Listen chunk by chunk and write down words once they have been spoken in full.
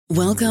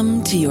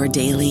Welcome to your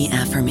daily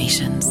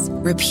affirmations.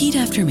 Repeat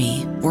after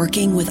me.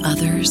 Working with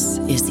others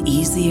is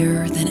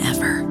easier than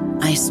ever.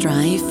 I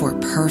strive for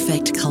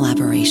perfect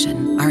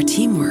collaboration. Our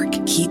teamwork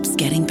keeps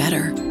getting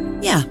better.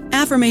 Yeah,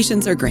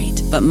 affirmations are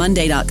great, but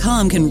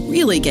Monday.com can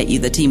really get you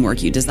the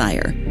teamwork you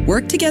desire.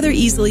 Work together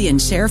easily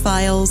and share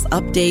files,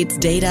 updates,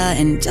 data,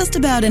 and just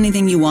about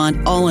anything you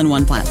want all in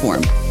one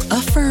platform.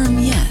 Affirm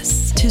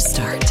yes to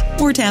start,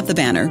 or tap the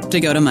banner to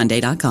go to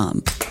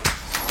Monday.com.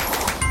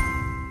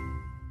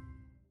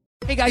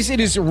 Hey guys, it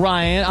is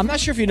Ryan. I'm not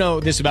sure if you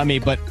know this about me,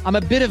 but I'm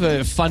a bit of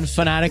a fun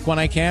fanatic when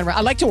I can. I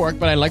like to work,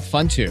 but I like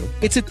fun too.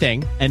 It's a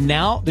thing. And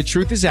now the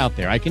truth is out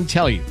there. I can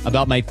tell you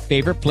about my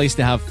favorite place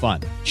to have fun.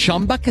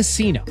 Chumba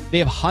Casino. They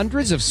have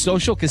hundreds of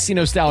social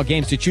casino style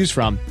games to choose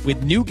from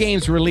with new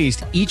games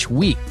released each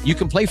week. You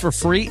can play for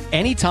free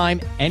anytime,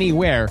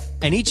 anywhere.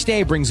 And each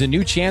day brings a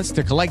new chance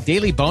to collect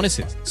daily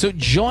bonuses. So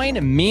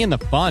join me in the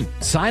fun.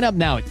 Sign up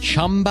now at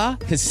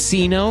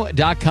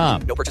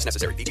ChumbaCasino.com. No purchase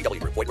necessary. VGW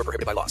Group. Void where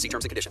prohibited by law. See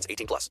terms and conditions.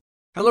 18+.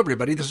 Hello,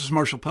 everybody. This is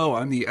Marshall Poe.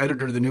 I'm the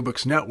editor of the New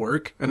Books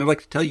Network, and I'd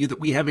like to tell you that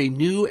we have a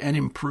new and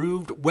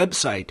improved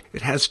website.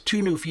 It has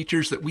two new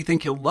features that we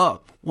think you'll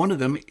love. One of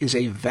them is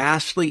a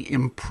vastly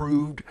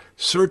improved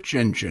search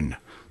engine,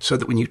 so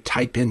that when you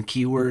type in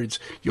keywords,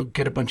 you'll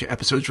get a bunch of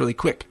episodes really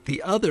quick.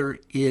 The other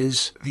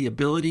is the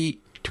ability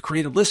to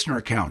create a listener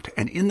account.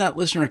 And in that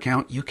listener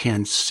account, you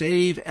can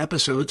save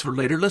episodes for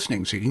later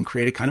listening. So you can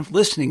create a kind of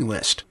listening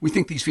list. We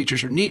think these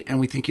features are neat and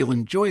we think you'll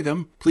enjoy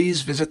them.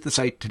 Please visit the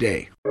site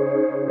today.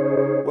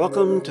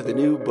 Welcome to the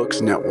New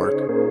Books Network.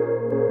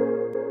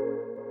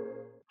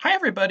 Hi,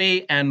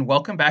 everybody, and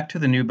welcome back to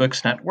the New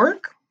Books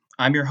Network.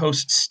 I'm your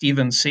host,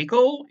 Steven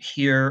Segal,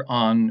 here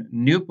on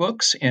New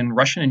Books in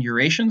Russian and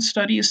Eurasian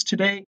Studies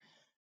today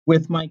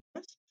with my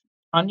guest,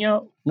 Tanya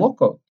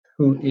Lokot,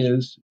 who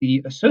is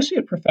the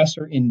Associate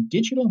Professor in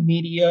Digital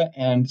Media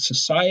and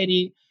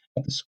Society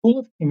at the School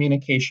of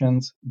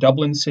Communications,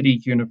 Dublin City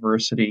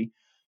University.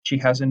 She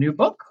has a new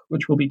book,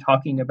 which we'll be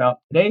talking about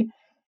today,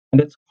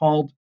 and it's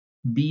called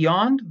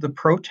Beyond the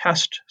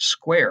Protest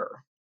Square,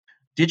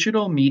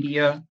 Digital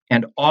Media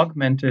and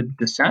Augmented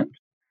Dissent.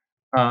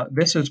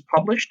 This is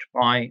published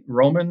by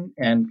Rowman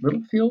and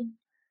Littlefield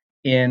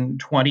in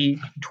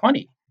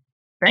 2020.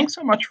 Thanks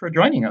so much for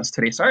joining us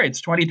today. Sorry, it's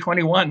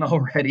 2021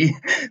 already.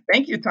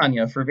 Thank you,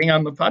 Tanya, for being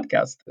on the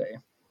podcast today.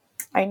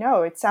 I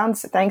know.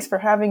 Thanks for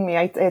having me.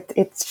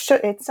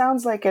 It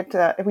sounds like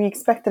we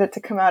expected it to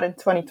come out in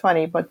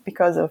 2020, but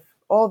because of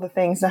all the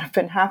things that have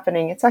been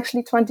happening, it's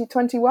actually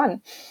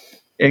 2021.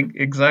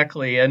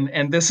 Exactly.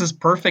 And this is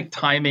perfect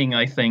timing,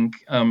 I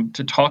think,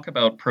 to talk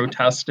about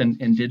protest and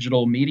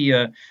digital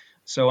media.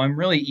 So I'm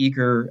really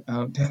eager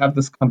to have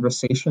this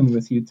conversation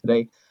with you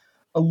today.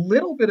 A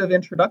little bit of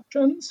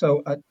introduction.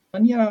 So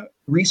Tanya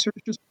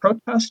researches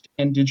protest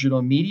and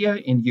digital media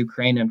in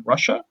Ukraine and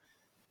Russia,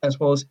 as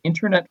well as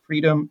internet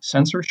freedom,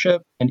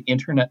 censorship, and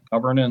internet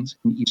governance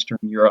in Eastern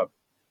Europe.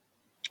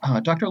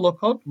 Dr.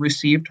 Lokot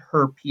received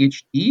her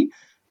PhD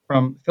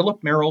from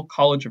Philip Merrill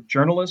College of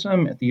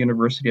Journalism at the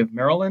University of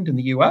Maryland in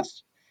the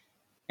U.S.,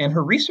 and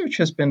her research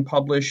has been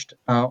published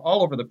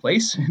all over the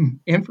place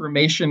in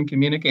Information,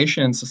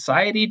 Communication, and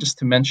Society, just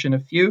to mention a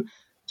few,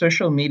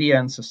 Social Media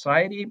and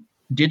Society,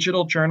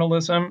 Digital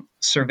Journalism,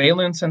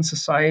 Surveillance and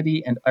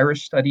Society, and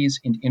Irish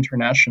Studies in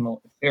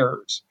International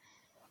Affairs.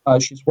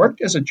 She's worked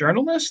as a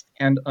journalist,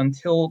 and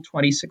until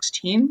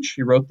 2016,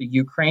 she wrote the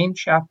Ukraine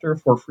chapter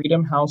for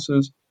Freedom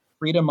House's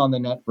Freedom on the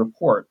Net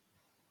report.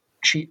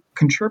 She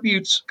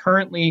contributes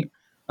currently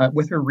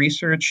with her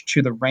research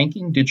to the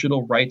Ranking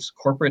Digital Rights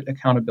Corporate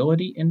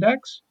Accountability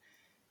Index,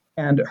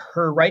 and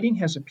her writing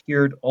has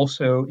appeared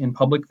also in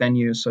public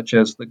venues such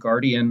as The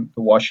Guardian,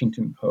 The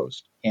Washington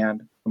Post,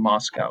 and The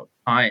Moscow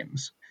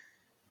Times.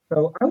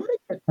 So I want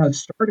to get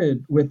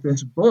started with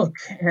this book.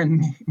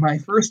 And my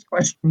first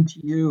question to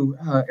you,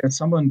 as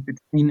someone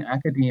between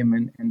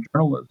academia and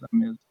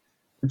journalism,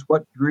 is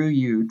what drew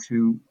you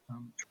to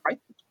write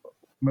this book,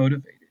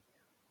 motivated?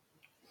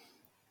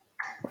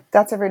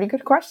 That's a really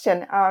good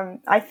question.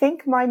 I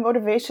think my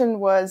motivation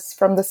was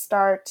from the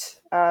start.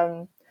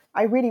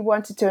 I really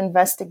wanted to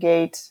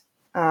investigate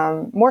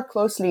more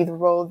closely the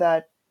role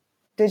that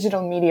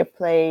digital media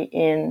play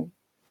in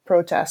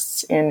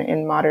protests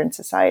in modern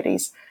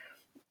societies.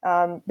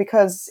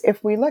 Because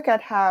if we look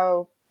at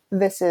how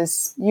this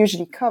is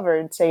usually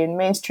covered, say in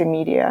mainstream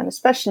media, and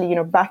especially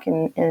back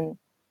at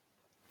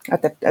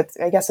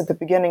the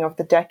beginning of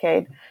the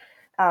decade,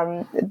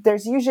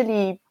 there's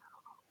usually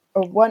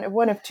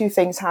one of two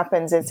things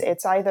happens.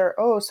 It's either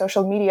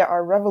social media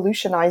are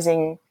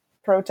revolutionizing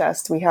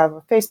protest. We have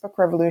a Facebook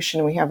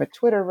revolution, we have a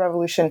Twitter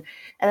revolution,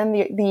 and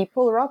then the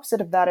polar opposite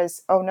of that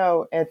is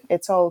no,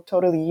 it's all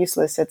totally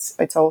useless.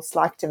 It's all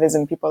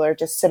slacktivism. People are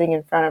just sitting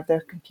in front of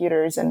their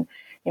computers and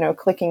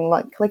clicking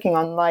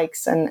on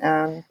likes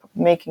and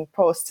making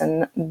posts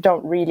and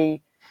don't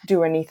really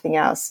do anything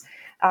else.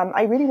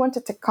 I really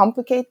wanted to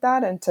complicate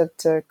that and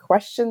to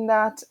question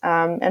that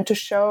and to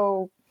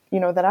show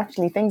that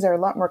actually things are a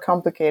lot more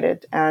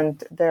complicated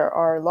and there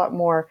are a lot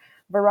more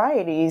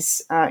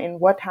varieties in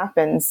what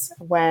happens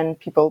when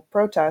people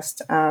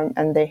protest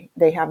and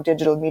they have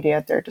digital media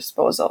at their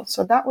disposal.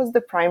 So that was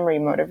the primary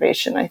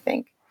motivation, I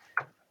think.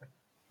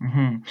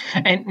 Mm-hmm.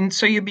 And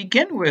so you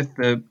begin with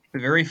the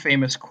very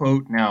famous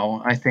quote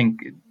now, I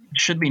think it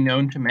should be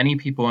known to many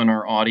people in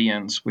our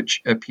audience,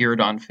 which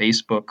appeared on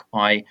Facebook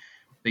by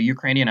the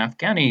Ukrainian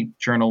Afghani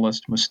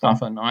journalist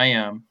Mustafa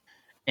Nayem.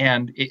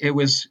 And it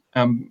was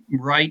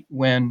right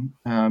when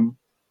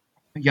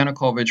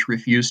Yanukovych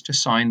refused to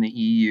sign the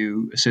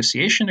EU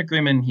association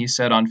agreement. He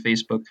said on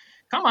Facebook,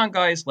 "Come on,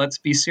 guys, let's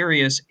be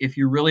serious. If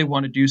you really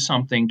want to do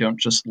something, don't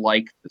just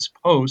like this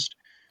post.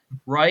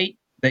 Write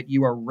that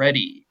you are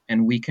ready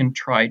and we can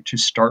try to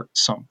start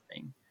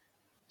something."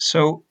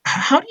 So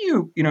how do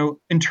you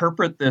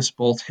interpret this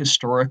both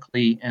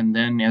historically and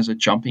then as a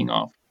jumping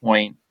off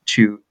point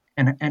to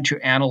and to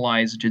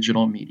analyze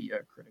digital media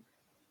critically?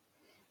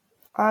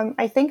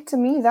 I think to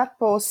me that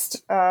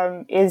post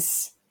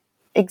is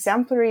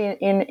exemplary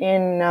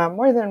in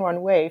more than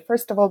one way.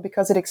 First of all,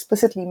 because it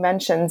explicitly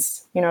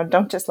mentions,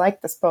 don't just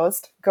like this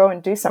post, go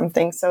and do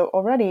something. So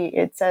already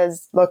it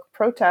says, look,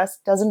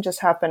 protest doesn't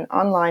just happen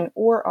online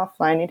or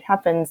offline. It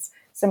happens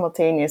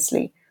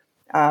simultaneously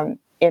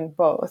in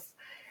both.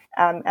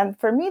 And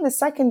for me, the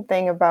second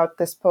thing about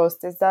this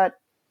post is that,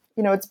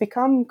 it's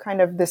become kind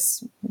of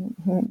this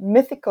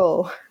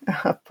mythical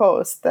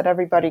post that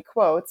everybody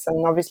quotes.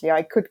 And obviously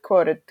I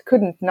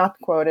couldn't not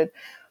quote it.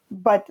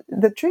 But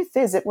the truth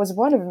is, it was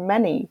one of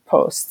many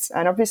posts.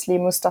 And obviously,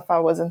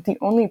 Mustafa wasn't the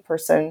only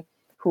person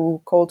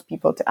who called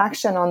people to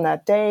action on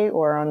that day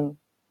or on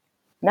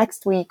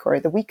next week or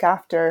the week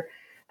after.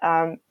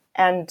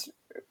 And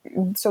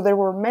so there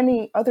were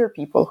many other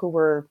people who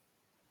were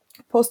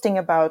posting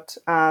about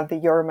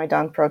the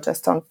Euromaidan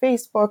protest on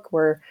Facebook,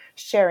 were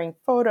sharing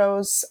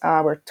photos,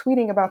 were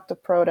tweeting about the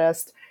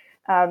protest.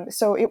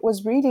 So it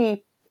was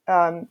really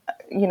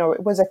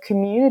it was a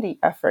community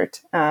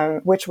effort,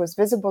 which was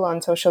visible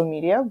on social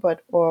media,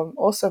 but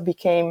also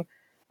became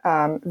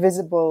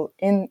visible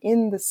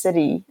in the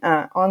city,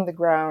 on the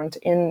ground,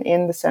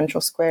 in the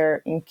central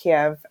square in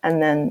Kiev,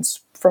 and then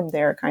from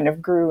there kind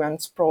of grew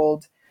and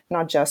sprawled,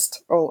 not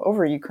just all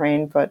over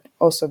Ukraine, but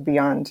also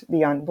beyond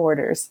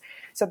borders.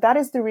 So that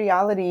is the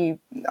reality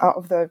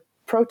of the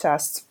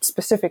protests,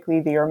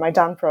 specifically the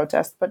Euromaidan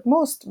protest, but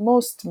most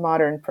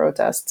modern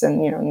protests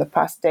in the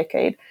past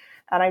decade.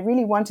 And I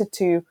really wanted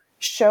to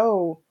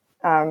show,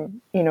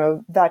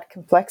 that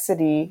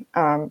complexity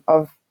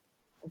of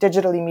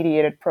digitally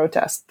mediated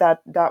protest.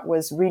 That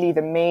was really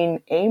the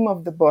main aim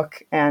of the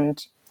book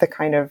and the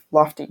kind of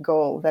lofty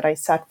goal that I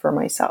set for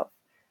myself.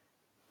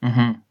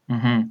 Mm-hmm,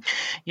 mm-hmm.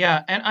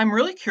 Yeah, and I'm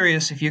really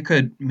curious if you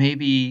could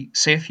maybe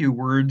say a few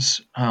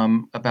words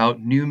about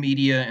new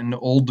media and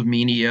old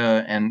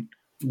media and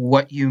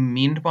what you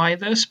mean by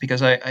this,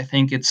 because I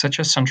think it's such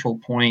a central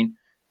point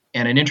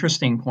and an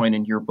interesting point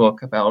in your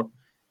book about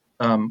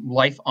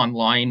life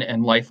online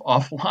and life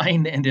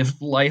offline, and if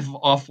life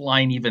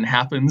offline even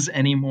happens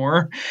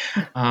anymore.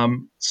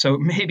 So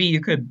maybe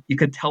you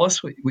could tell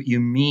us what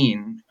you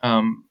mean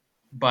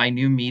by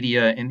new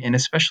media, and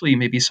especially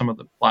maybe some of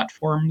the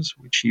platforms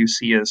which you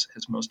see as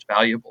most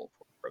valuable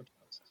for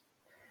protests.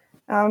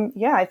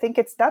 I think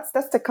that's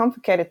the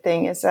complicated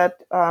thing, is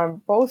that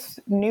both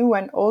new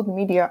and old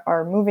media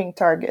are moving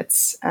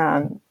targets.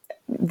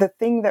 The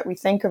thing that we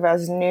think of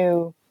as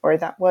new, or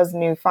that was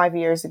new 5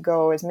 years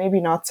ago, is maybe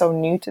not so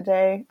new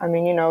today. I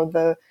mean,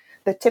 the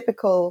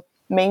typical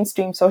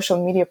mainstream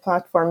social media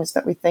platforms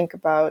that we think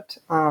about,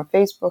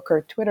 Facebook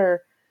or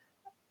Twitter,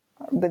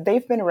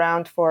 they've been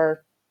around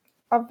for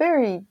a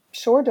very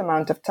short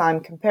amount of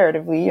time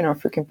comparatively,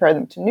 if we compare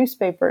them to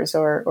newspapers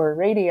or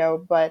radio.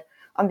 But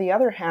on the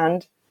other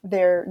hand,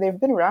 they've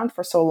been around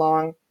for so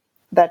long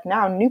that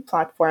now new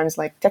platforms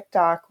like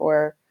TikTok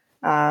or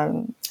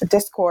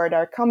Discord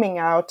are coming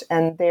out,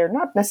 and they're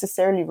not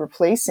necessarily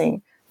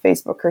replacing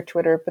Facebook or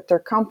Twitter, but they're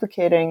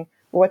complicating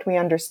what we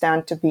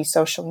understand to be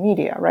social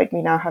media, right?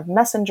 We now have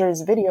messengers,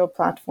 video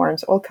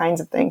platforms, all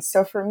kinds of things.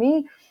 So for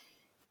me,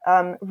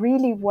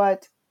 really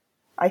what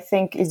I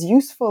think is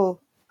useful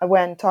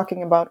when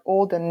talking about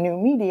old and new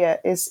media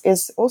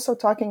is also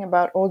talking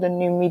about old and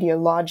new media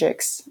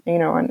logics,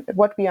 and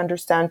what we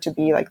understand to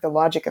be like the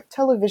logic of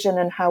television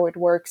and how it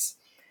works,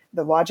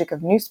 the logic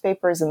of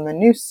newspapers and the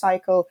news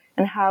cycle,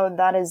 and how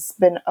that has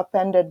been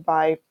upended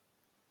by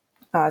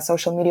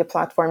social media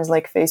platforms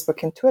like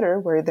Facebook and Twitter,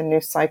 where the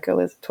news cycle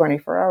is a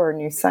 24-hour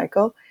news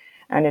cycle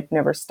and it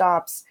never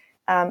stops.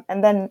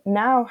 And then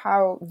now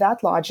how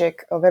that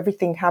logic of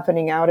everything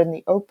happening out in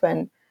the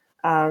open,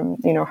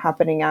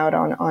 happening out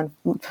on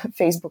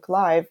Facebook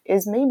Live,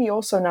 is maybe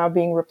also now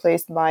being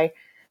replaced by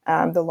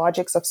the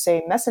logics of,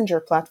 say,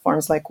 messenger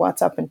platforms like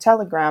WhatsApp and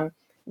Telegram,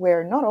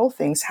 where not all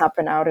things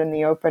happen out in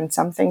the open.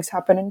 Some things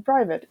happen in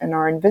private and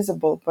are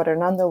invisible, but are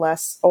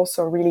nonetheless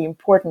also really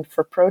important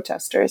for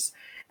protesters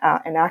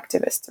and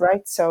activists,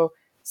 right? So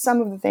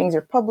some of the things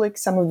are public,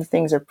 some of the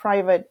things are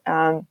private,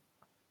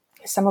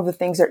 some of the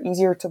things are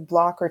easier to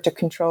block or to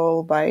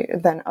control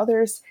than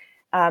others.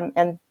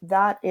 And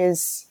that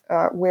is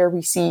where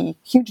we see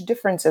huge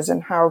differences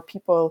in how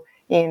people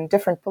in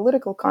different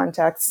political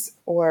contexts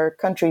or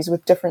countries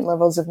with different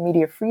levels of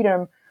media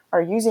freedom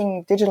are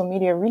using digital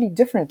media really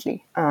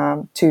differently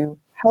to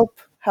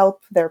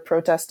help their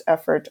protest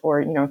effort,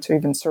 or to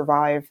even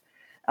survive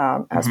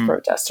as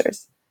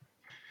protesters.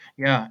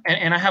 Yeah,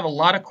 and I have a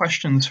lot of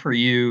questions for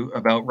you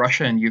about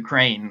Russia and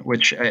Ukraine,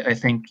 which I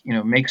think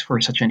makes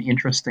for such an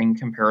interesting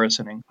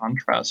comparison and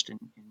contrast in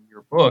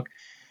your book,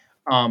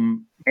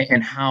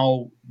 and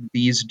how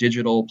these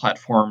digital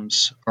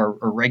platforms are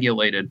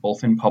regulated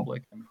both in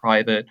public and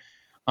private.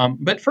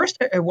 But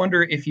first, I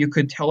wonder if you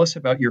could tell us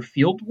about your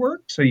field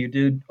work. So you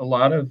did a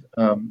lot of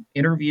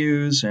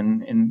interviews,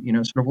 and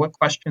sort of what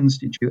questions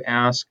did you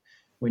ask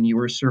when you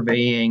were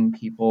surveying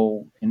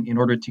people in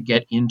order to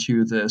get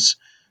into this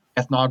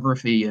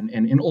ethnography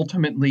and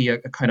ultimately a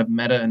kind of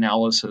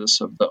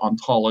meta-analysis of the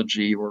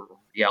ontology or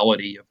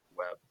reality of the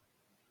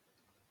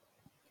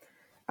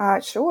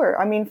web? Sure.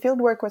 I mean,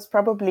 fieldwork was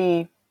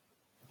probably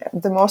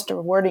the most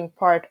rewarding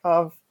part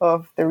of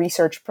the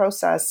research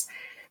process.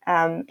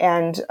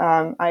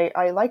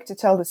 I like to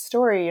tell the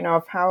story,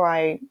 of how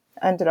I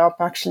ended up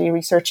actually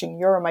researching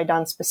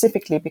Euromaidan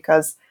specifically,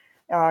 because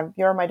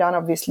Euromaidan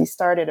obviously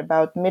started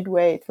about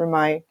midway through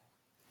my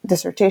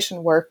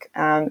dissertation work,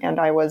 and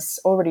I was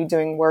already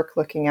doing work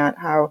looking at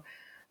how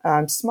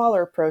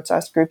smaller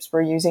protest groups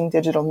were using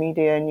digital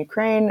media in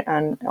Ukraine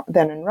and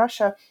then in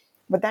Russia.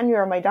 But then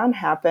Euromaidan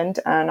happened,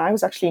 and I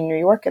was actually in New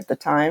York at the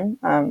time.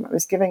 I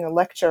was giving a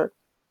lecture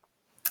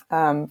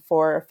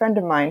for a friend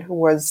of mine who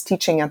was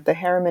teaching at the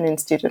Harriman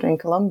Institute in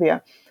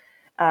Columbia.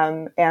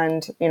 And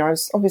I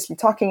was obviously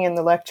talking in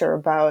the lecture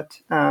about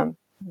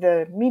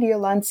the media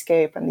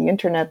landscape and the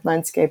internet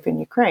landscape in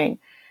Ukraine.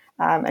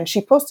 And she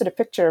posted a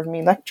picture of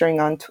me lecturing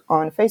on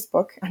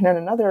Facebook. And then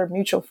another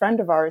mutual friend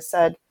of ours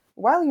said,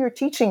 "While you're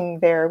teaching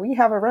there, we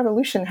have a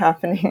revolution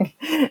happening."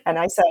 And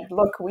I said,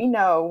 "Look, we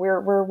know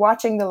we're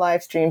watching the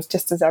live streams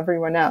just as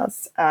everyone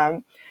else."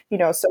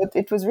 So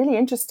it was really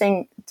interesting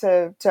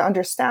to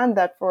understand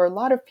that for a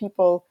lot of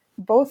people,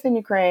 both in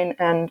Ukraine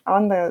and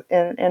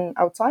and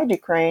outside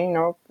Ukraine,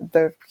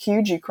 the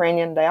huge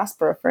Ukrainian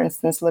diaspora, for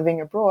instance, living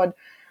abroad,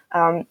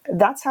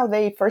 that's how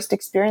they first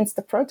experienced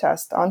the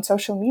protest on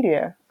social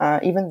media,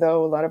 even though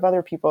a lot of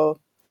other people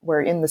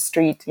were in the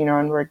street,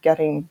 and were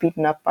getting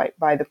beaten up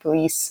by the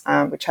police,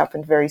 which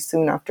happened very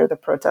soon after the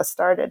protest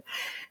started.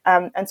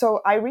 And so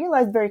I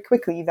realized very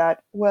quickly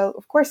that, well,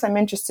 of course, I'm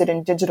interested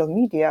in digital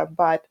media,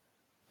 but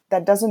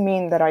that doesn't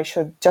mean that I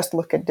should just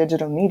look at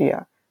digital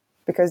media,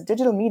 because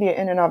digital media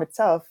in and of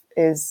itself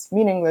is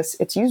meaningless.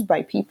 It's used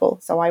by people.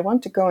 So I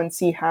want to go and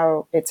see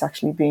how it's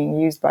actually being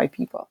used by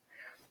people.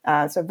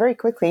 So very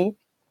quickly,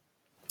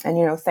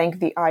 and thank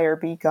the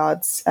IRB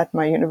gods at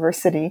my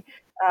university,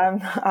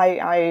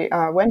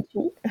 I went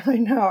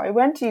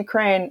to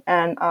Ukraine,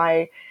 and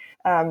I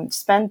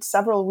spent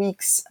several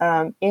weeks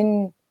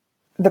in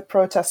the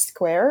protest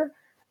square,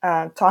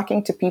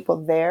 talking to people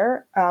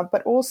there,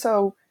 but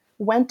also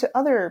went to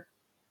other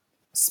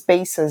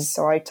spaces.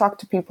 So I talked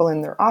to people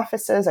in their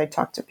offices, I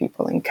talked to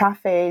people in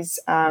cafes,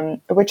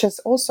 which is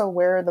also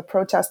where the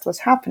protest was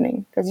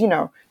happening, because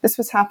this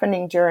was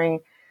happening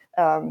during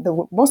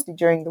mostly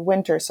during the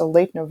winter, so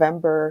late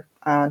November,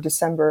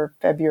 December,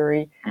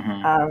 February.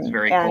 It's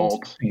very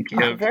cold in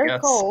Kiev. Very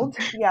yes. cold,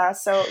 yeah.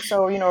 So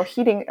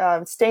heating,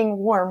 staying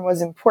warm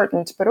was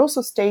important, but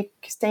also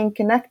staying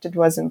connected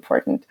was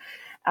important.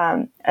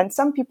 And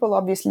some people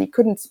obviously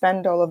couldn't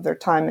spend all of their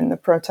time in the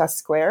protest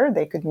square.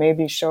 They could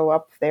maybe show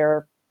up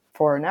there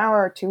for an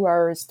hour, 2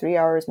 hours, 3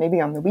 hours, maybe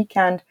on the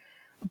weekend,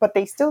 but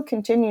they still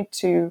continued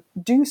to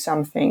do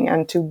something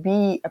and to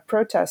be a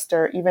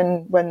protester,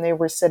 even when they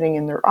were sitting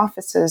in their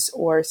offices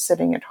or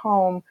sitting at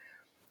home.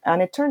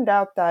 And it turned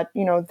out that,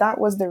 that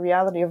was the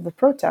reality of the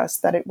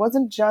protest, that it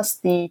wasn't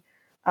just the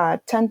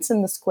tents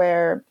in the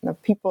square,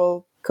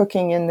 people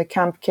cooking in the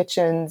camp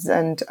kitchens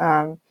and,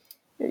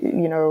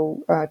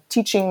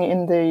 teaching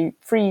in the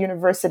free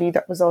university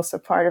that was also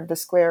part of the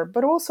square,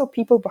 but also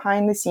people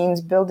behind the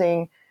scenes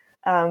building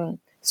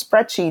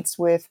spreadsheets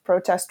with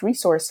protest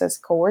resources,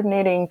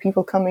 coordinating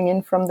people coming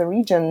in from the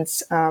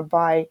regions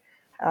by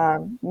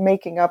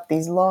making up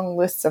these long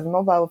lists of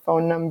mobile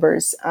phone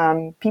numbers,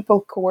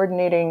 people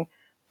coordinating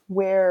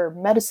where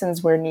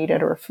medicines were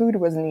needed or food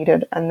was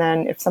needed, and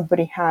then if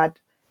somebody had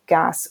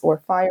gas or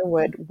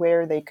firewood,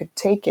 where they could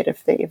take it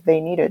if they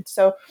needed.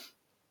 So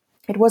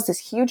it was this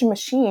huge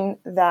machine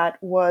that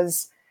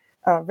was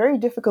very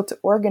difficult to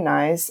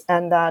organize,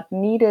 and that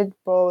needed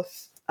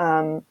both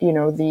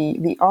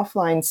the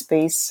offline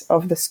space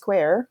of the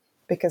square,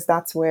 because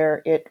that's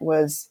where it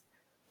was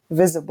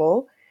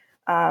visible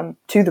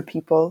to the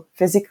people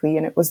physically,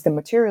 and it was the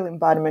material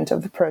embodiment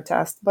of the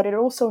protest. But it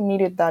also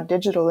needed that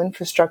digital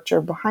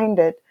infrastructure behind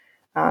it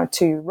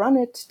to run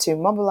it, to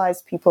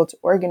mobilize people, to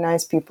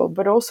organize people,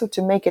 but also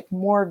to make it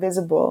more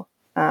visible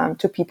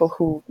to people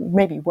who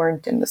maybe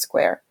weren't in the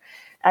square.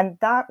 And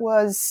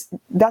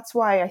that's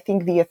why I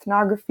think the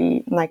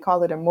ethnography, and I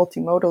call it a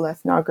multimodal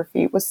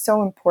ethnography, was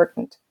so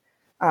important.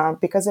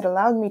 because it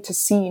allowed me to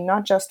see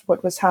not just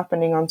what was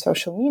happening on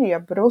social media,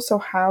 but also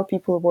how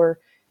people were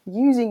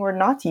using or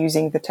not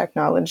using the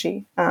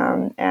technology,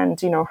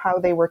 and how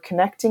they were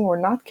connecting or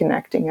not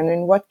connecting, and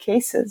in what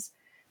cases,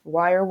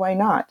 why or why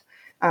not.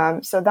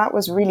 So that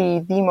was really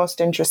the most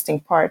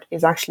interesting part,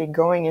 is actually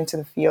going into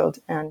the field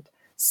and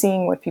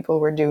seeing what people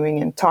were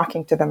doing and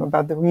talking to them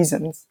about the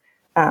reasons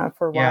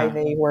for why Yeah.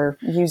 they were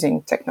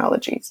using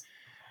technologies.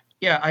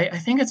 Yeah, I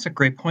think it's a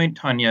great point,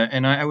 Tanya.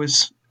 And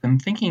I'm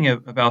thinking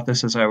about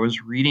this as I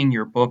was reading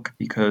your book,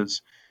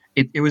 because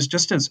it was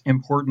just as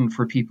important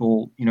for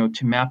people,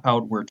 to map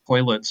out where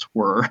toilets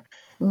were,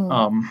 Mm.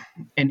 um,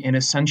 and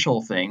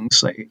essential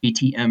things like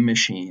ATM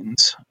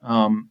machines.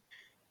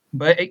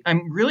 But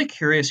I'm really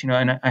curious,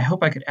 and I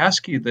hope I could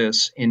ask you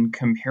this in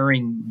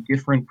comparing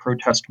different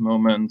protest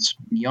moments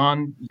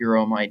beyond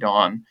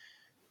Euromaidan,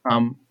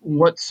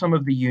 what some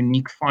of the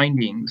unique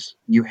findings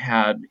you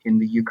had in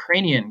the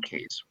Ukrainian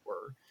case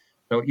were.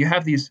 So you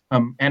have these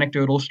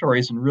anecdotal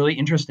stories and really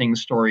interesting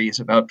stories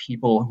about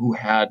people who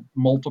had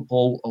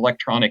multiple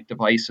electronic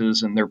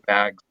devices in their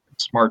bags,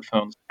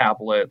 smartphones,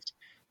 tablets,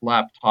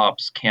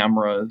 laptops,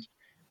 cameras.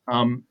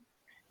 Um,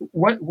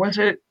 what was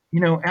it,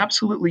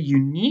 absolutely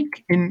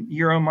unique in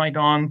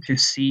Euromaidan to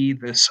see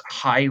this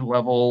high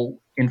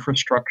level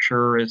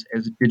infrastructure as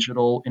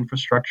digital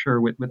infrastructure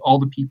with all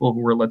the people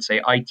who were, let's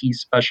say, IT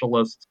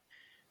specialists,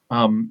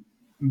 um,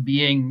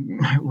 being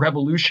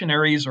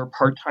revolutionaries or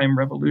part-time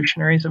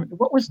revolutionaries? I mean,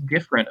 what was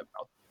different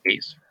about the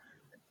case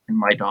in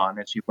Maidan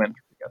as you went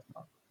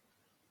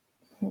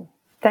through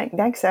the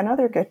Thanks.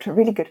 Another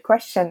really good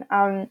question.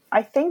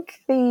 I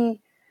think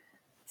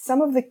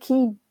some of the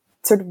key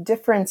sort of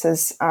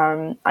differences,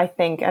 I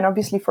think, and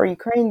obviously for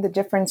Ukraine, the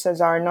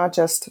differences are not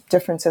just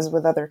differences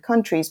with other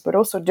countries, but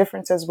also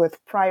differences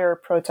with prior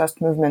protest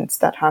movements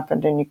that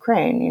happened in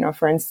Ukraine.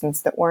 For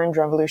instance, the Orange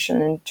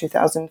Revolution in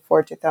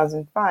 2004,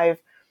 2005.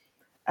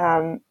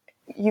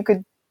 You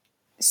could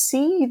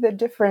see the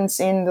difference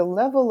in the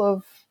level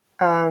of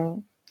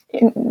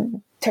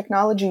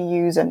technology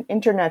use and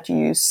internet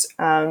use.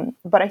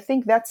 But I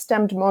think that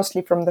stemmed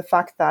mostly from the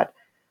fact that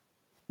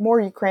more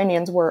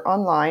Ukrainians were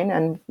online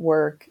and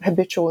were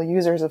habitual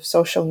users of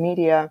social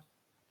media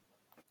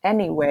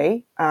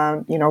anyway,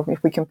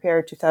 if we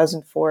compare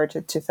 2004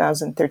 to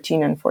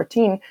 2013 and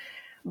 14.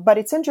 But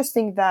it's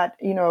interesting that,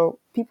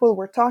 people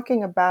were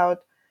talking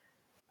about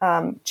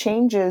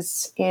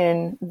changes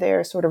in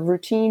their sort of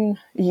routine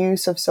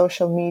use of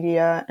social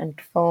media and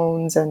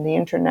phones and the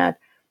internet,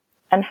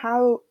 and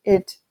how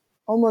it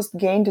almost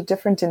gained a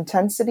different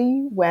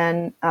intensity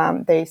when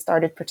they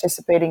started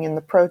participating in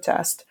the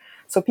protest.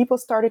 So people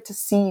started to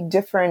see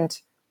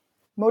different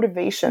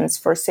motivations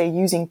for, say,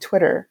 using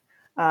Twitter,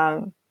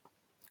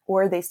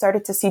 or they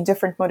started to see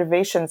different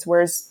motivations,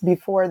 whereas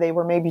before they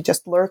were maybe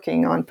just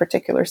lurking on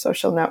particular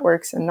social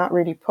networks and not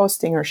really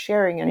posting or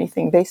sharing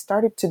anything. They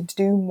started to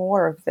do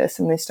more of this,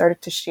 and they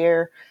started to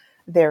share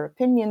their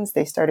opinions.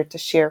 They started to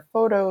share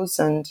photos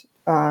and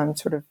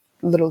sort of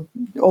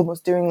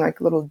almost doing like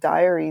little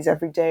diaries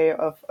every day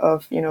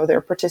of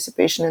their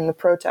participation in the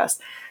protest.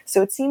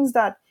 So it seems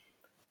that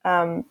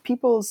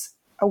people's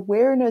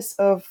awareness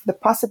of the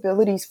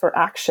possibilities for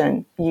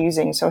action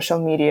using social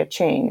media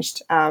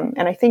changed.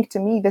 And I think, to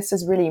me, this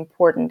is really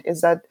important, is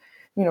that,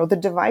 the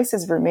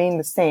devices remain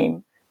the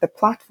same, the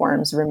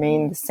platforms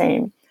remain the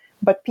same,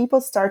 but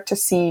people start to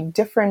see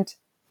different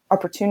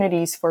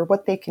opportunities for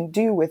what they can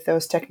do with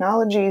those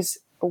technologies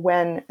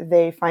when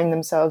they find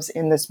themselves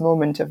in this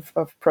moment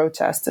of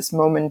protest, this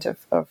moment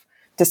of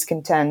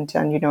discontent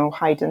and,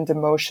 heightened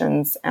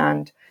emotions,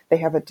 and they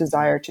have a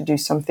desire to do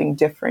something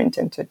different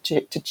and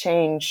to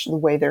change the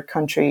way their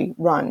country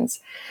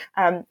runs.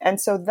 And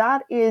so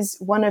that is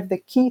one of the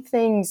key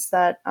things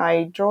that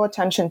I draw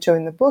attention to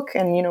in the book,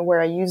 and,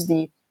 where I use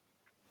the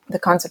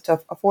concept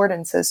of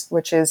affordances,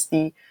 which is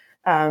the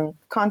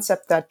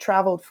concept that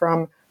traveled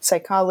from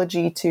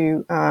psychology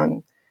to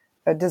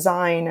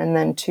design and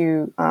then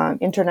to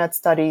internet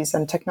studies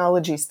and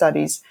technology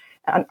studies.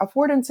 And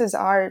affordances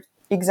are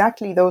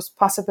exactly those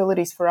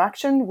possibilities for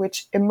action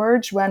which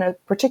emerge when a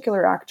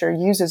particular actor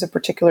uses a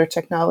particular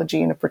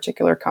technology in a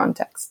particular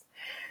context.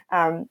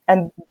 And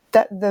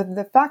that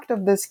the fact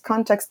of this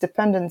context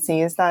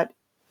dependency is that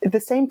the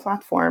same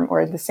platform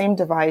or the same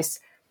device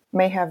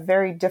may have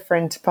very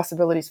different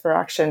possibilities for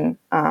action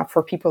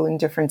for people in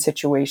different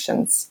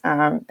situations.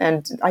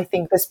 And I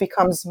think this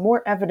becomes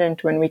more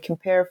evident when we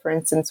compare, for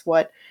instance,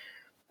 what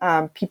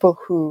people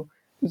who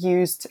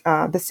used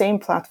the same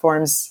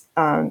platforms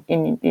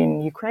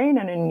in Ukraine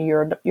and in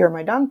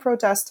Euromaidan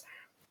protest,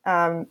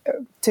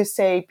 to,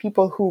 say,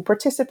 people who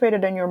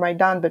participated in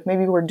Euromaidan, but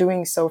maybe were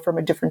doing so from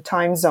a different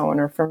time zone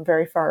or from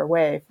very far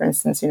away, for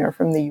instance,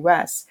 from the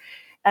US.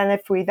 And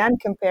if we then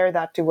compare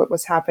that to what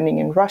was happening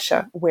in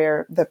Russia,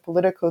 where the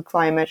political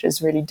climate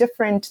is really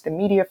different, the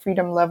media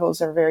freedom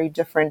levels are very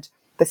different,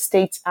 the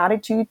state's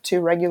attitude to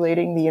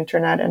regulating the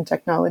internet and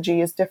technology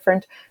is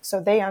different.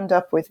 So they end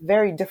up with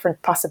very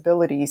different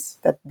possibilities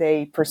that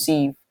they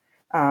perceive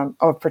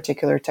of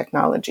particular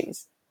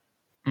technologies.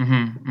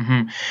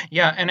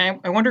 Yeah, and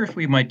I wonder if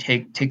we might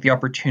take the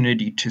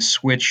opportunity to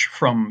switch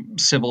from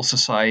civil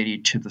society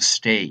to the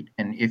state,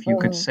 and if you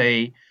could Mhm.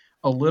 say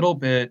a little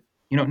bit,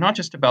 not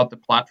just about the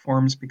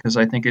platforms, because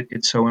I think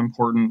it's so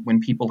important when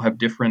people have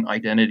different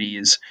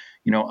identities,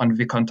 on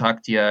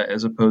VKontakte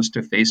as opposed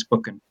to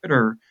Facebook and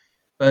Twitter,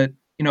 but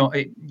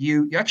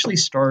you actually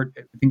start,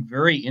 I think,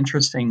 very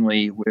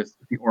interestingly with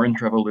the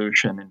Orange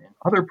Revolution and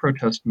other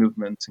protest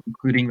movements,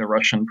 including the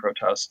Russian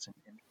protests in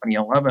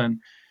 2011.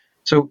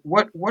 So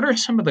what are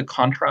some of the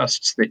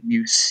contrasts that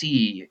you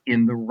see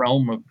in the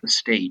realm of the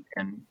state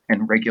and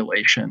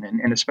regulation,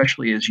 and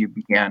especially as you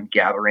began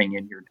gathering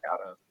in your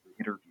data through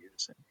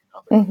interviews and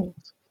other Mhm.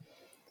 things?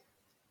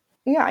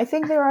 Yeah, I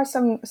think there are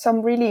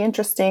some really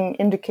interesting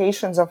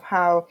indications of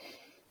how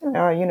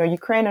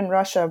Ukraine and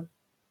Russia,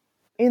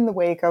 in the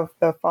wake of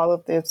the fall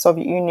of the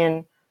Soviet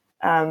Union,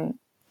 um,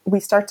 we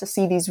start to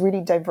see these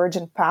really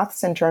divergent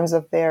paths in terms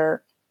of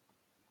their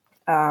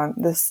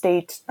the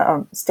state's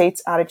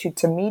attitude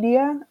to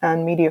media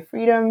and media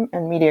freedom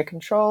and media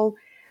control.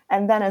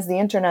 And then as the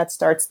internet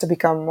starts to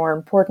become more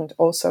important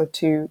also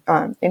to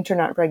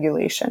internet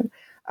regulation.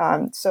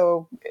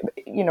 So,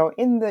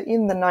 in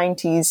the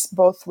 90s,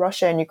 both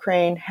Russia and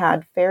Ukraine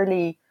had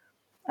fairly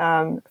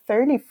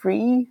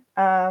free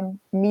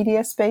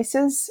media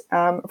spaces.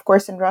 Of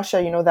course, in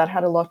Russia, that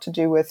had a lot to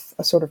do with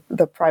sort of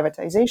the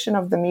privatization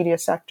of the media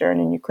sector,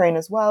 and in Ukraine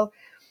as well.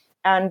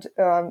 And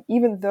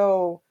even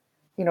though,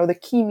 the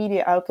key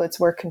media outlets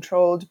were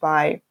controlled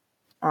by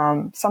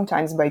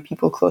sometimes by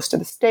people close to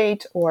the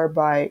state or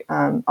by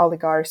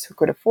oligarchs who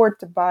could afford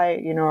to buy,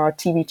 a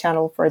TV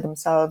channel for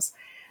themselves,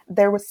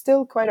 there was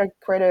still quite a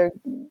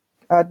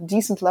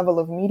decent level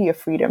of media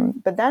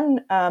freedom. But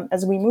then,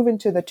 as we move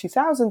into the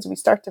 2000s, we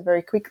start to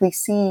very quickly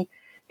see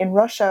in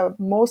Russia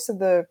most of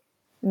the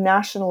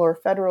national or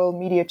federal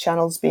media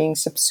channels being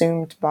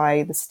subsumed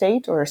by the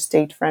state or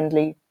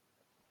state-friendly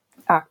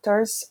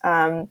actors,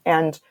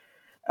 and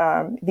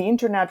the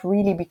internet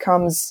really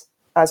becomes,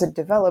 as it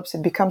develops,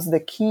 it becomes the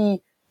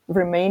key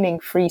remaining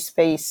free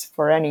space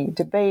for any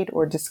debate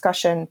or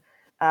discussion.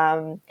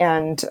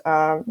 And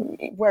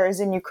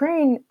whereas in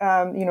Ukraine,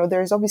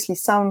 there's obviously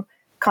some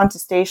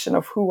contestation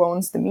of who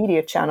owns the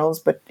media channels,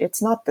 but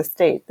it's not the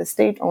state. The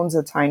state owns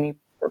a tiny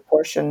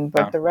proportion,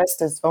 but Yeah, the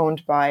rest is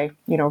owned by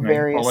right.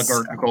 various.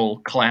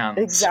 Oligarchical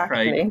clans,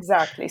 right?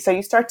 Exactly. So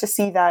you start to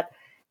see that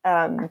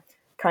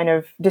kind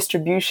of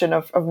distribution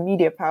of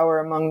media power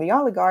among the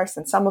oligarchs,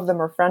 and some of them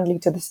are friendly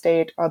to the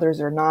state, others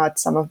are not.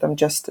 Some of them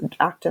just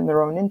act in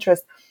their own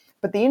interest.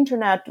 But the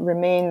internet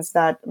remains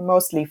that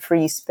mostly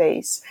free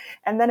space.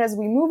 And then as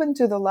we move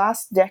into the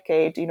last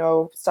decade,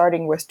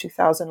 starting with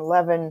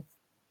 2011,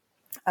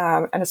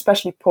 and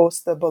especially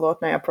post the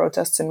Bolotnaya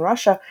protests in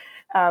Russia,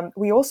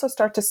 we also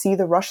start to see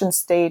the Russian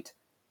state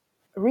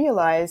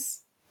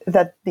realize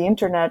that the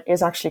internet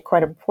is actually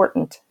quite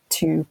important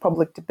to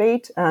public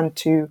debate and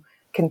to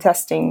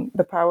contesting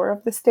the power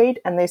of the state,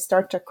 and they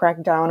start to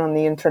crack down on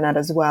the internet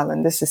as well.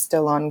 And this is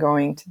still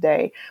ongoing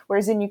today.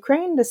 Whereas in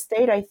Ukraine, the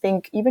state, I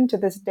think, even to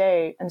this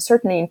day, and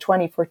certainly in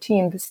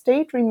 2014, the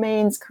state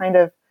remains kind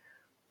of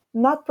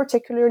not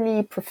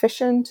particularly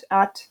proficient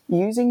at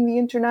using the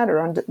internet,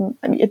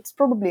 it's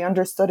probably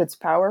understood its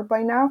power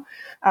by now.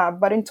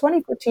 But in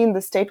 2014,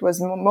 the state was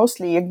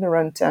mostly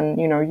ignorant and,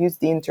 used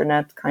the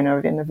internet kind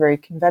of in a very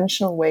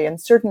conventional way,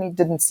 and certainly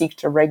didn't seek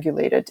to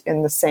regulate it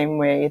in the same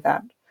way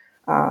that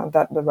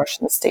the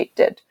Russian state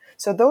did.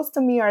 So those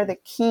to me are the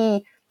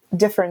key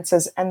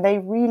differences, and they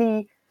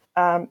really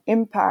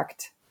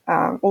impact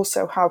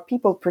also how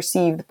people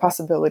perceive the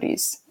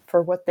possibilities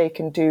for what they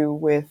can do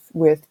with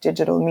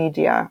digital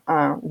media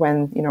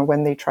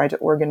when they try to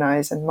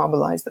organize and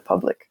mobilize the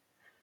public.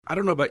 I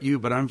don't know about you,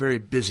 but I'm very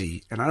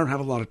busy and I don't have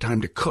a lot of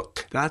time to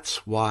cook.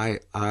 That's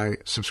why I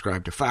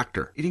subscribe to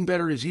Factor. Eating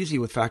better is easy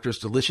with Factor's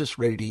delicious,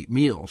 ready-to-eat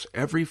meals.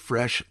 Every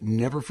fresh,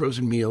 never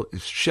frozen meal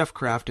is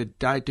chef-crafted,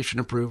 dietitian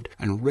approved,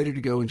 and ready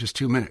to go in just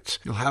 2 minutes.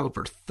 You'll have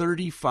over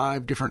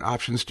 35 different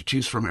options to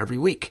choose from every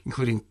week,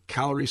 including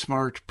Calorie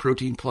Smart,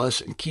 Protein Plus,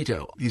 and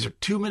Keto. These are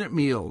 2-minute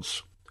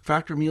meals.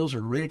 Factor meals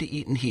are ready to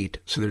eat and heat,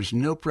 so there's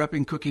no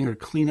prepping, cooking, or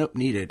cleanup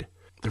needed.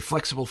 They're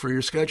flexible for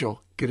your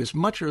schedule. Get as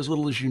much or as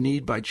little as you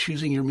need by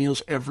choosing your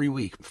meals every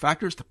week.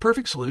 Factor is the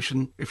perfect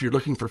solution if you're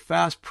looking for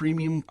fast,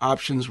 premium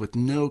options with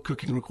no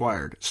cooking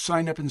required.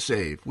 Sign up and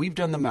save. We've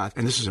done the math,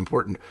 and this is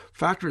important.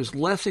 Factor is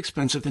less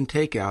expensive than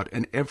takeout,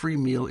 and every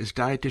meal is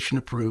dietitian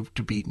approved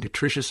to be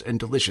nutritious and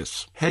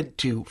delicious. Head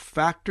to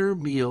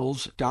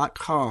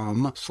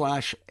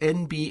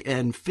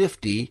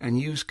factormeals.com/NBN50 and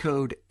use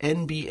code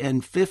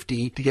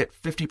NBN50 to get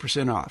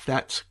 50% off.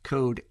 That's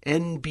code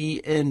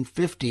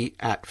NBN50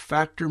 at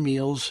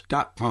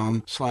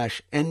factormeals.com/NBN50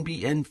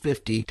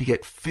 to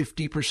get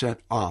 50%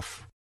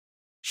 off.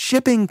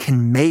 Shipping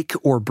can make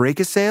or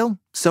break a sale,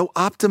 so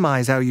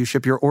optimize how you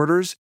ship your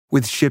orders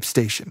with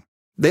ShipStation.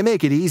 They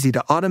make it easy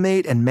to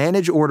automate and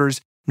manage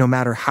orders no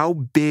matter how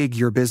big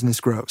your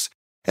business grows.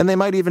 And they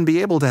might even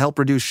be able to help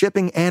reduce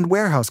shipping and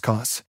warehouse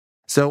costs.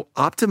 So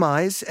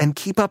optimize and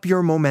keep up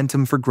your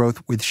momentum for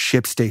growth with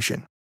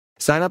ShipStation.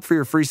 Sign up for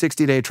your free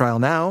 60-day trial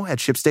now at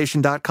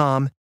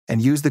ShipStation.com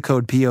and use the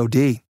code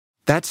POD.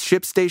 That's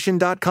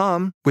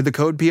ShipStation.com with the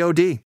code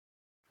POD.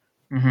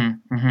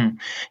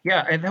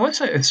 Yeah, and that was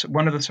it's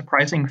one of the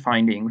surprising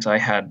findings I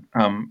had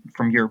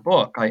from your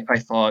book. I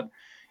thought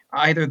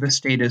either the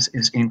state is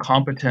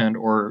incompetent,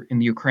 or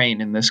in Ukraine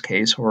in this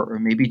case, or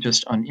maybe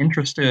just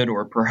uninterested,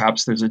 or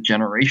perhaps there's a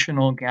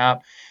generational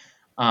gap.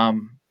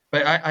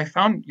 But I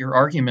found your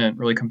argument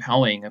really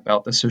compelling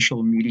about the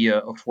social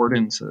media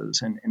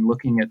affordances and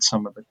looking at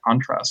some of the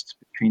contrasts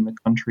between the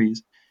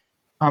countries.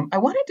 I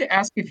wanted to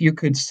ask if you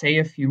could say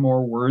a few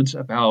more words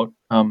about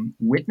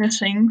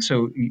witnessing.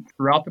 So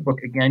throughout the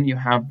book, again, you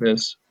have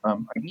this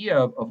idea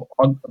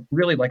of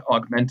really like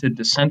augmented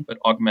dissent, but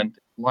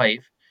augmented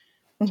life.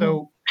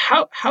 So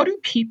how do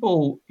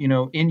people,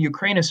 in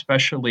Ukraine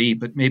especially,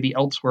 but maybe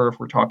elsewhere if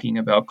we're talking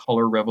about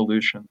color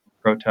revolution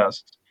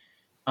protests,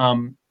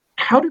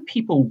 how do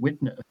people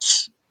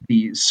witness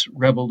these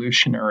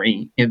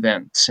revolutionary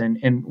events?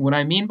 And what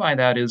I mean by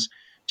that is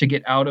to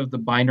get out of the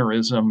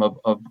binarism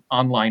of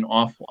online,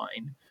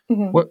 offline.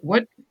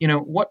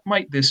 What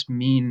might this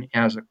mean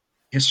as a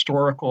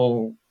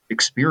historical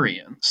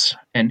experience,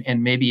 and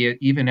maybe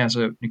even as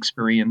an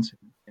experience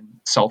in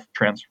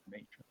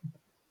self-transformation?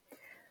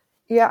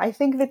 Yeah, I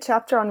think the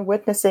chapter on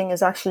witnessing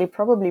is actually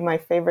probably my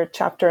favorite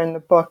chapter in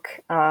the book.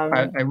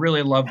 I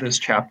really love this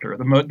chapter.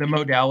 The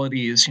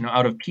modalities,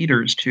 out of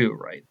Peters too,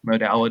 right?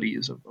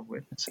 Modalities of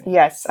witnessing.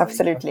 Yes,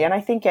 absolutely, and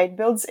I think it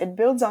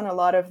builds on a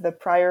lot of the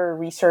prior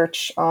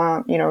research,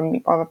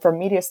 from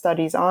media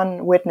studies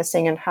on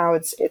witnessing and how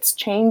it's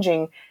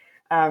changing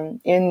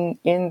in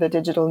the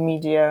digital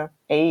media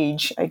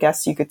age, I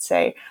guess you could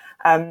say.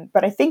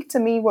 But I think to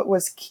me, what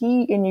was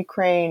key in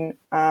Ukraine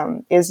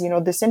is,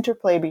 this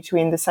interplay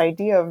between this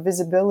idea of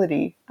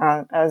visibility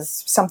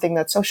as something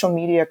that social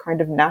media kind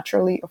of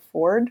naturally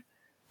afford,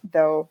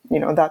 though,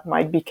 that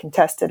might be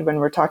contested when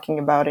we're talking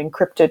about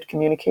encrypted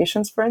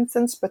communications, for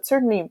instance. But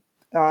certainly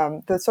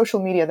the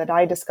social media that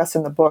I discuss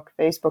in the book,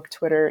 Facebook,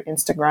 Twitter,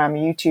 Instagram,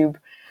 YouTube,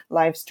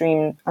 live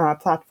stream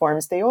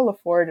platforms, they all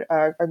afford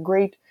a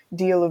great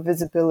deal of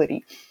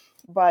visibility.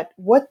 But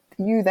what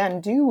you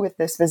then do with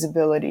this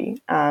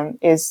visibility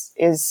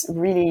is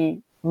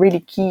really,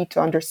 really key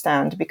to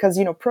understand, because,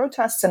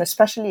 protests, and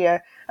especially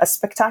a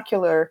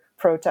spectacular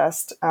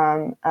protest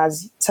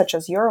such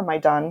as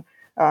Euromaidan,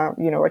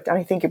 and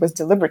I think it was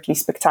deliberately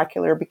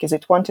spectacular because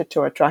it wanted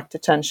to attract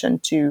attention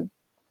to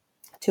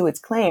its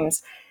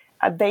claims.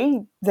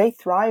 They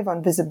thrive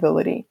on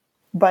visibility,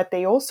 but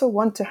they also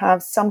want to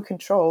have some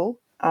control.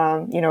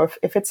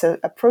 If it's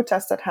a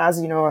protest that has,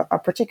 a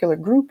particular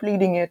group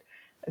leading it,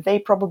 they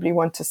probably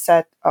want to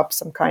set up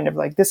some kind of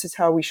this is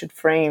how we should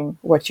frame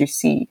what you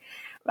see.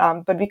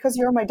 But because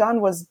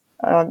Euromaidan was,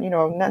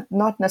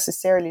 not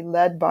necessarily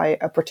led by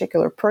a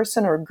particular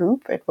person or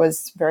group, it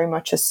was very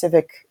much a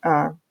civic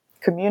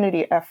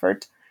community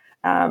effort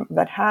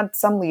that had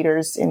some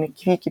leaders in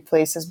key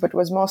places, but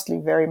was mostly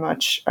very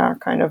much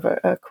kind of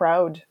a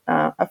crowd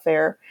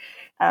affair.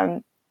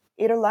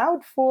 It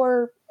allowed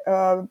for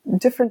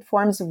different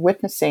forms of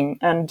witnessing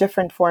and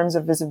different forms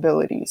of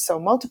visibility. So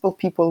multiple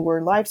people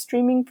were live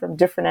streaming from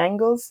different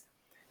angles,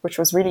 which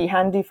was really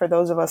handy for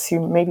those of us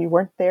who maybe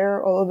weren't there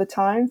all of the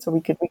time. So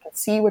we could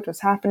see what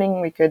was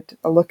happening. We could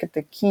look at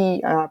the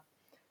key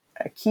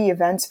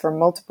events from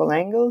multiple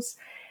angles.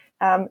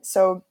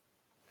 So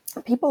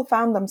people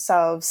found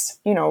themselves,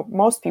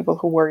 most people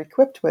who were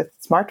equipped with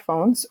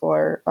smartphones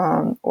or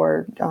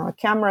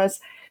cameras,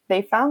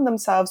 they found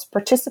themselves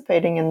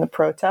participating in the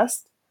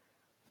protest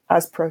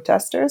as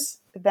protesters,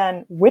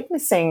 then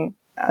witnessing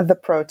the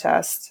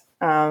protest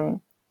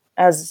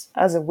as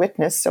a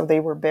witness. So they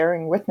were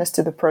bearing witness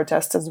to the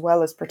protest as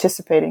well as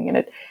participating in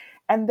it.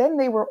 And then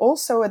they were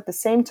also at the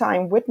same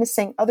time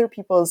witnessing other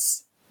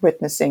people's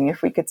witnessing,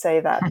 if we could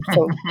say that.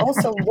 So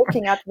also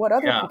looking at what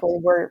other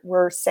people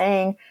were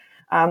saying,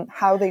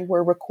 how they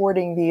were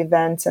recording the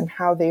events and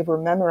how they were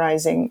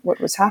memorizing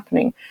what was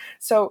happening.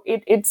 So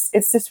it's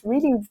this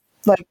really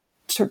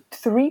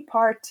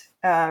three-part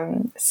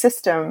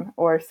system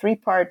or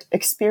three-part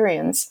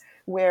experience,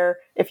 where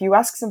if you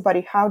ask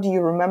somebody, how do you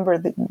remember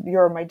the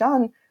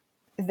Euromaidan,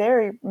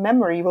 their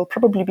memory will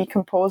probably be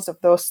composed of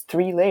those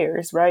three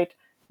layers, right?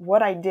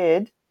 What I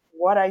did,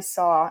 what I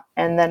saw,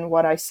 and then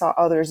what I saw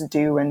others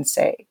do and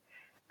say.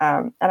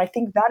 And I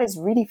think that is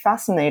really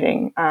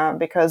fascinating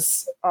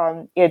because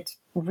it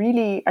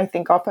really, I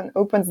think, often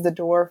opens the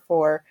door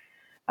for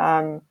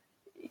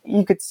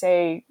you could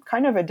say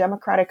kind of a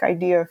democratic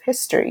idea of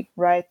history,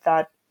 right?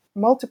 That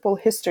multiple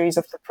histories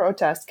of the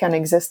protest can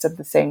exist at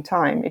the same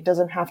time. It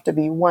doesn't have to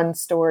be one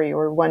story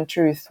or one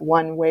truth,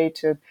 one way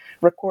to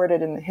record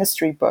it in the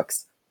history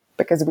books,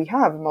 because we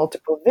have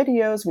multiple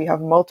videos, we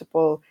have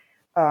multiple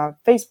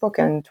Facebook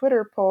and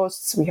Twitter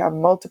posts, we have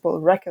multiple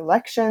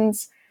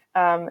recollections.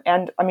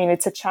 And I mean,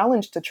 it's a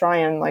challenge to try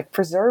and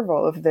preserve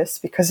all of this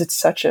because it's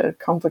such a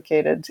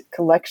complicated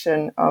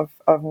collection of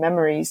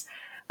memories.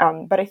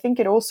 But I think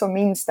it also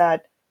means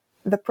that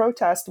the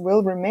protest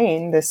will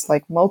remain this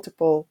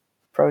multiple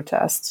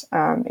protest.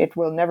 It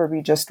will never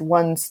be just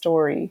one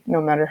story, no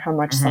matter how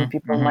much some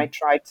people might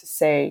try to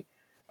say,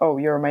 oh,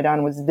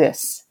 Euromaidan was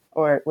this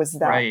or it was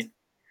that. Right.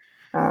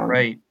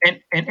 Right.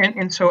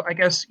 And so I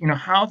guess,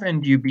 how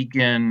then do you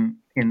begin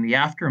in the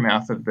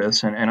aftermath of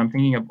this? And I'm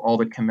thinking of all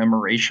the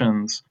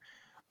commemorations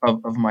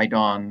of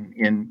Maidan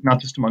in not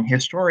just among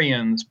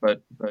historians,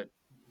 but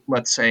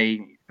let's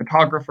say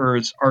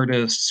photographers,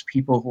 artists,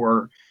 people who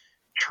are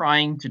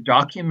trying to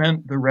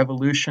document the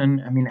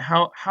revolution. I mean,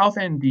 how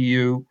then do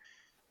you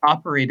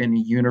operate in a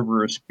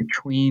universe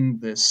between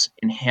this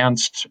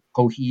enhanced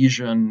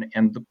cohesion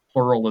and the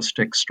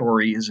pluralistic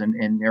stories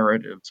and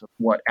narratives of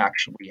what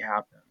actually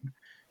happened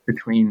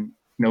between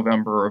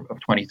November of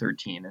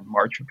 2013 and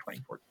March of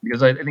 2014?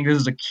 Because I think this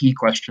is a key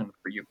question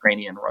for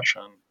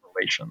Ukrainian-Russian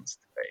relations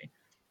today.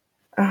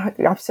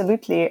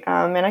 Absolutely.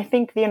 And I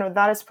think,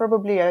 that is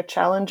probably a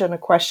challenge and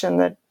a question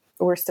that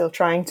we're still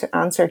trying to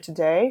answer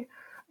today.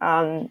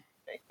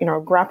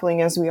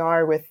 Grappling as we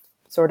are with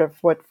sort of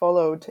what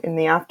followed in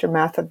the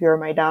aftermath of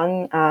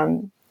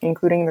Euromaidan,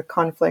 including the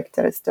conflict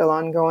that is still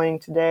ongoing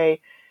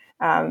today,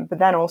 but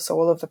then also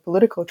all of the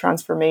political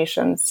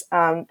transformations.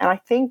 And I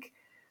think,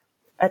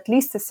 at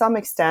least to some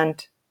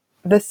extent,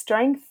 the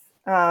strength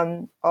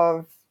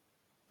of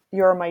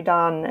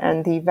Euromaidan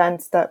and the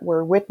events that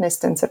were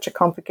witnessed in such a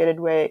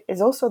complicated way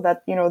is also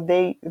that,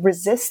 they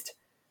resist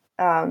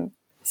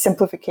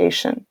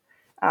simplification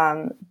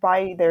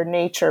by their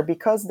nature,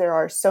 because there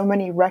are so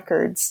many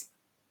records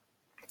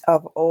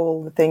of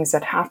all the things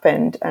that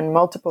happened and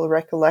multiple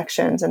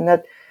recollections, and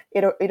that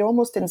it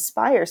almost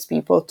inspires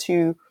people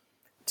to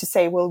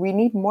say, well, we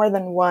need more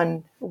than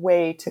one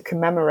way to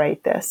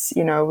commemorate this.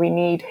 We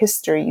need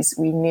histories,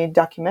 we need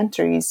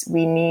documentaries,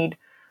 we need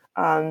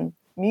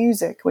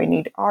music, we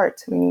need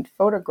art, we need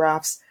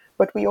photographs,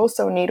 but we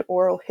also need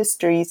oral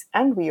histories,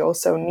 and we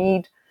also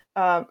need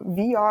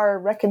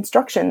VR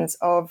reconstructions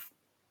of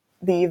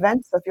the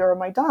events of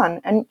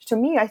Euromaidan. And to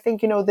me, I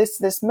think,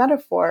 this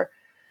metaphor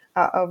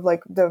of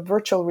like the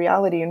virtual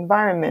reality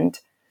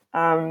environment.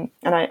 And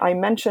I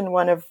mentioned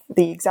one of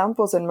the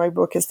examples in my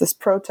book is this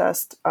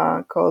protest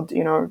called,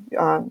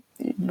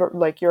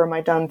 like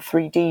Euromaidan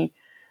 3D.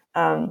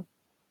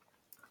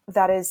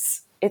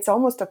 It's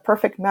almost a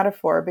perfect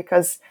metaphor,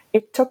 because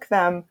it took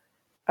them,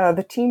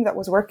 the team that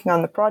was working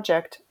on the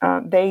project,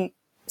 they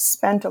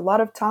spent a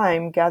lot of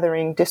time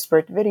gathering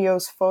disparate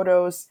videos,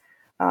 photos,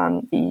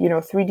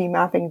 3D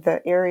mapping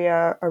the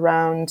area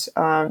around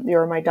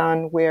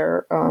Euromaidan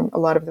where a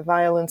lot of the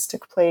violence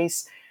took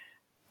place.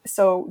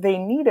 So they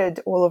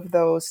needed all of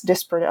those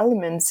disparate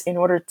elements in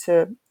order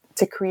to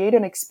create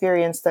an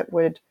experience that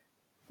would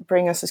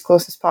bring us as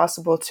close as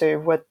possible to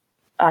what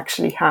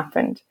actually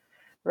happened,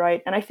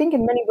 right? And I think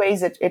in many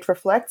ways it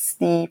reflects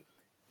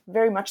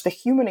very much the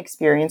human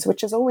experience,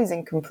 which is always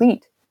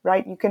incomplete,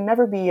 right? You can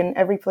never be in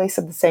every place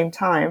at the same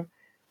time,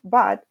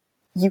 but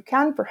you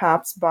can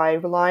perhaps, by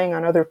relying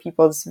on other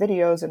people's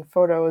videos and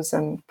photos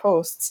and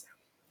posts,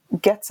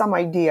 get some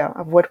idea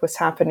of what was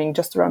happening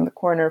just around the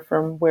corner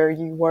from where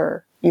you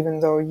were,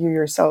 even though you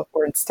yourself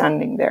weren't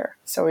standing there.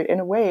 So in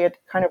a way, it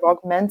kind of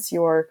augments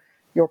your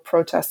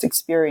protest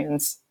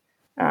experience,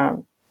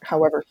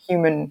 however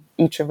human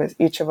each of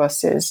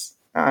us is.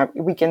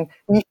 We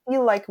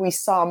feel like we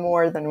saw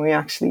more than we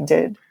actually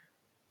did.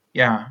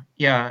 Yeah.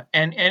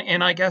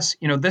 And I guess,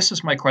 this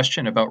is my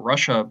question about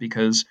Russia,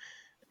 because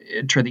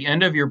to the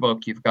end of your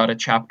book, you've got a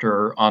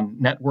chapter on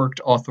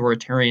networked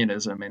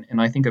authoritarianism.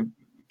 And I think of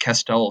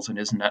Castells and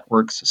his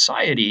network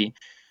society.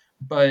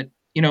 But,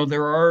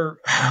 there are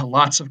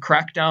lots of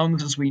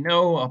crackdowns, as we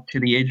know, up to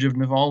the age of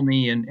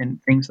Navalny,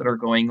 and things that are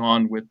going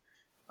on with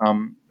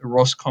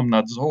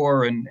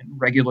Roskomnadzor and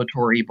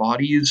regulatory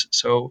bodies.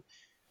 So,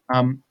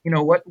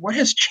 what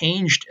has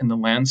changed in the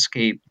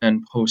landscape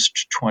then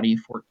post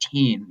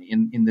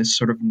 2014 in this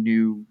sort of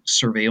new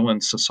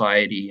surveillance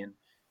society and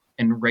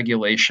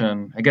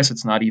regulation? I guess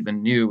it's not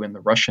even new in the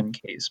Russian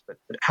case, but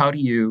how do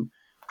you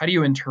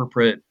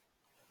interpret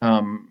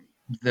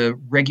the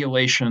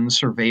regulation,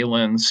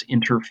 surveillance,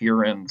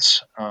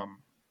 interference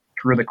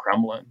through the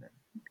Kremlin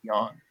and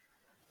beyond?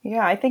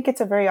 Yeah, I think it's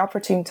a very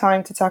opportune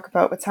time to talk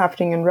about what's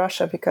happening in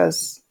Russia,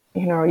 because,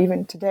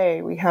 even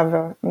today we have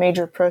a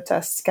major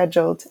protest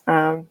scheduled,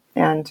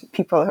 and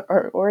people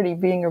are already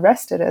being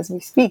arrested as we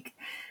speak.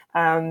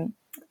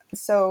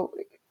 So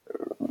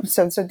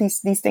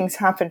these things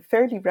happen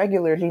fairly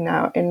regularly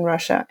now in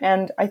Russia.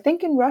 And I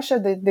think in Russia,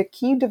 the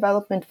key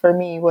development for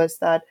me was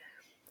that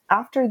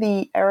after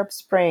the Arab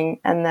Spring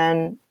and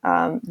then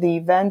the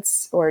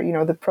events or,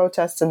 the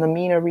protests in the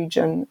MENA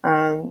region,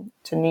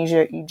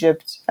 Tunisia,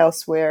 Egypt,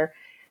 elsewhere,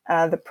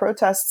 the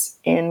protests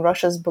in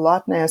Russia's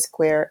Bolotnaya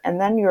Square, and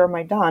then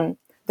Euromaidan,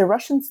 the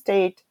Russian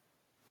state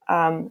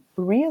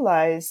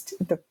realized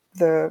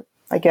the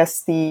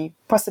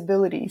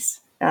possibilities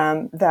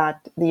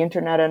that the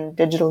internet and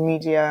digital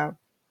media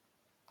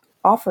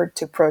offered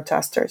to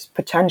protesters,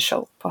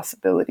 potential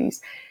possibilities.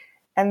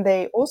 And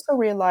they also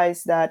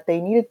realized that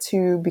they needed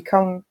to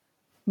become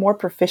more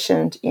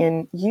proficient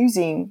in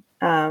using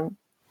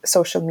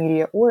social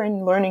media, or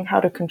in learning how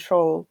to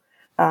control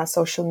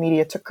social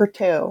media to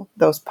curtail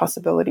those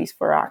possibilities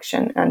for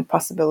action and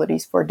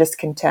possibilities for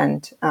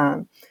discontent.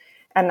 And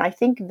I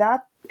think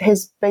that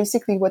is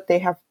basically what they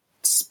have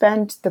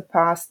spent the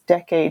past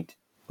decade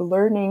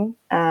learning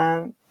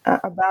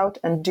about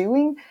and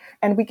doing.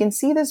 And we can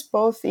see this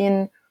both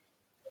in,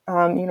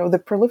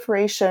 the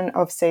proliferation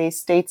of, say,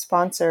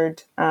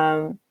 state-sponsored,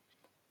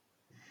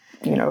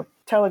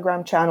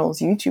 Telegram channels,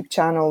 YouTube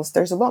channels.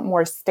 There's a lot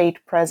more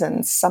state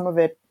presence. Some of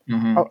it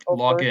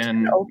overt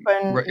and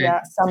open.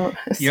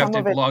 You have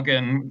to log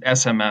in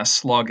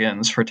SMS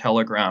logins for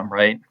Telegram,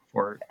 right?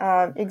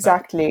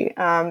 Exactly.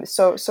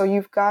 So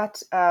you've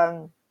got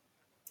bot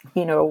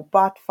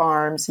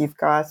farms, you've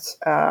got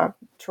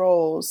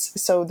trolls.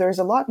 So there's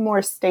a lot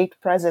more state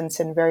presence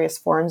in various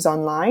forms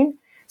online.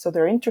 So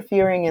they're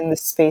interfering in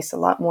this space a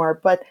lot more.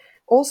 But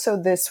also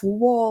this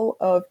wall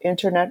of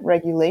internet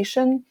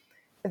regulation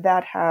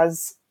that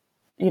has,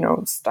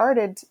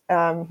 started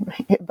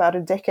about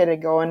a decade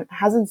ago and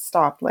hasn't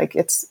stopped. Like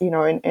it's,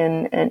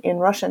 in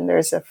Russian,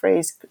 there's a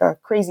phrase,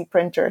 crazy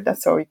printer.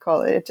 That's what we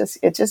call it.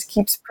 It just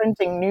keeps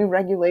printing new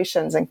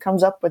regulations and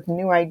comes up with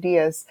new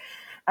ideas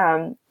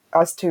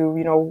as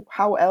to,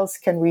 how else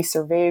can we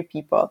survey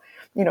people?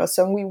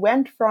 So we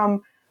went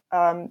from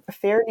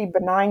fairly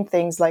benign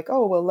things like,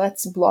 oh, well,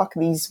 let's block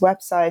these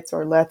websites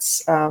or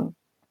let's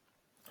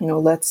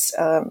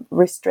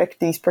restrict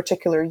these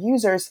particular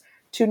users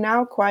to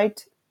now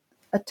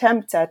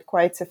attempts at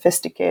quite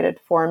sophisticated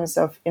forms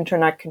of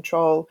internet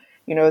control,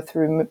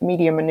 through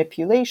media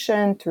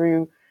manipulation,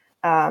 through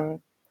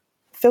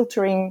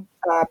filtering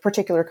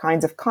particular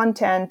kinds of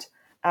content,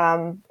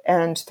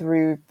 and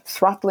through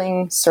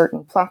throttling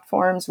certain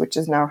platforms, which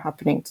is now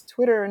happening to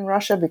Twitter in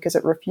Russia because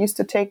it refused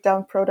to take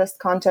down protest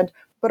content,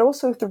 but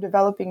also through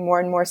developing more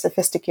and more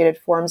sophisticated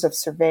forms of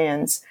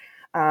surveillance,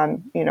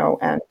 and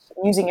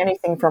using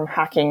anything from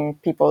hacking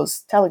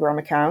people's Telegram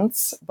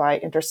accounts by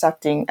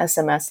intercepting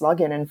SMS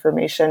login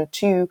information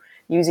to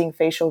using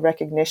facial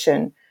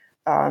recognition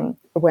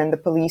when the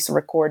police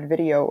record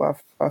video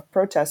of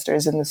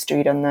protesters in the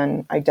street and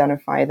then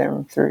identify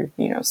them through,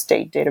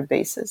 state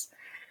databases.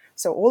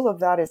 So all of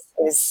that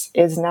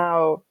is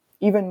now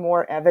even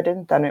more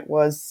evident than it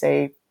was,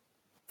 say,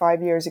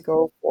 5 years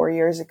ago, 4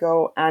 years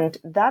ago. And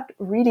that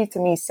really, to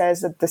me, says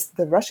that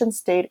the Russian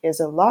state is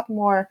a lot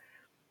more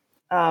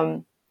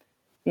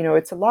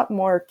it's a lot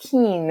more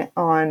keen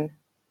on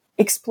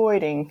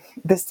exploiting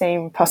the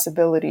same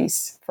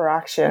possibilities for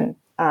action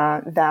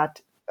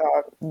that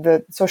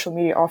the social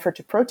media offer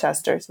to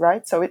protesters,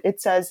 right? So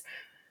it says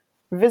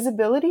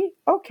visibility,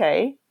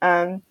 okay.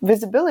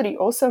 Visibility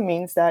also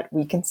means that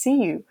we can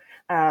see you,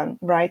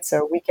 right?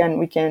 So we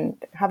can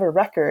have a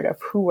record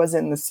of who was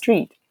in the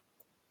street.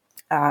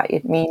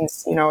 It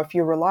means, if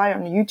you rely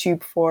on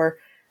YouTube for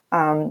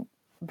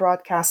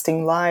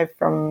broadcasting live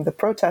from the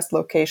protest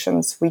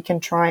locations, we can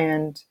try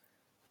and,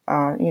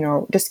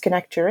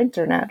 disconnect your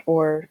internet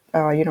or,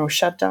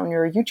 shut down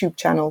your YouTube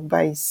channel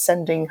by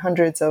sending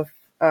hundreds of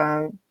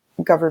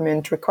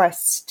government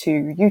requests to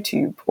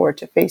YouTube or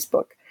to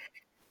Facebook.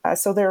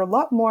 So they're a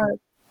lot more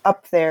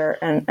up there,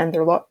 and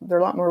they're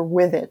a lot more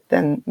with it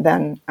than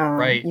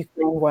Ukraine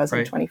was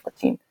in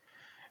 2014.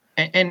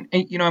 And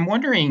I'm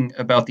wondering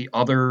about the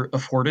other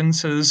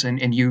affordances,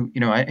 and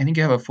I think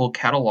you have a full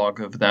catalog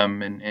of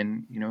them,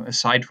 and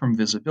aside from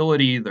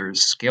visibility,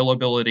 there's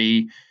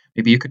scalability.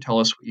 Maybe you could tell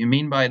us what you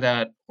mean by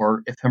that,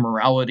 or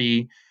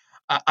ephemerality.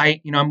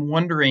 I'm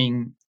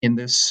wondering in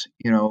this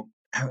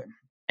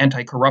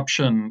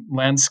anti-corruption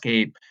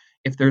landscape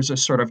if there's a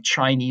sort of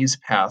Chinese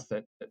path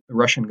that the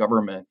Russian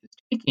government is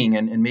taking,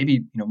 and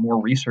maybe more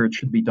research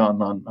should be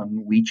done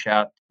on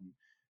WeChat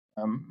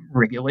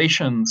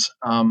regulations.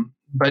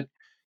 But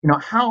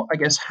how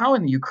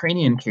in the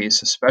Ukrainian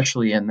case,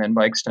 especially, and then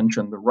by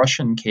extension the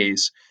Russian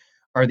case,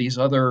 are these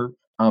other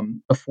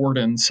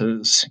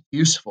affordances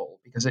useful?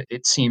 Because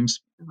it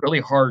seems really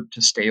hard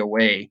to stay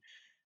away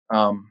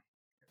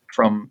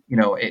from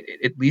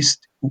at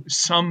least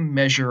some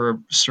measure of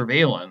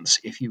surveillance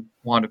if you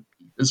want to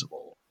be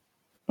visible.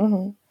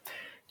 Mm-hmm.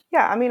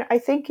 Yeah, I mean, I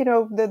think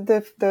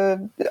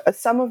the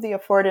some of the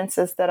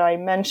affordances that I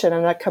mentioned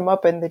and that come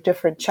up in the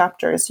different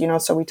chapters.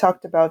 So we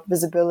talked about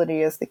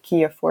visibility as the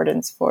key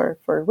affordance for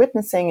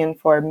witnessing and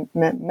for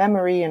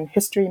memory and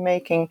history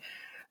making.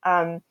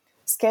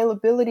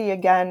 Scalability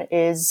again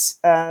is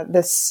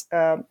this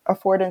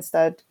affordance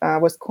that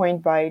was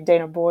coined by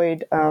Dana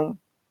Boyd,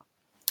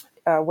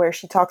 where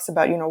she talks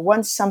about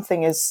once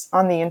something is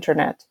on the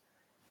internet,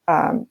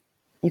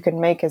 you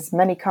can make as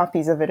many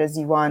copies of it as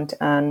you want,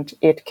 and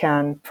it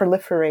can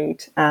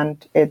proliferate,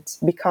 and it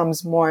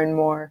becomes more and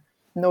more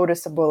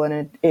noticeable,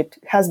 and it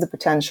has the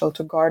potential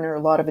to garner a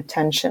lot of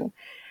attention.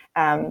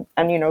 And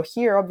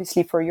here,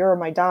 obviously, for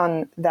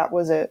Euromaidan, that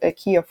was a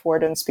key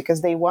affordance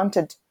because they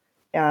wanted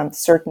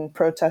certain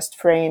protest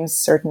frames,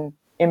 certain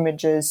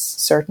images,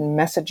 certain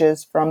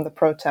messages from the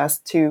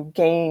protest to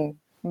gain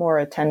more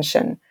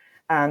attention.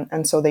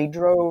 And so they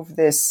drove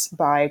this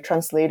by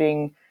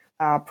translating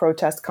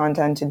protest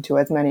content into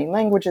as many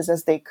languages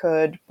as they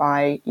could,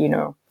 by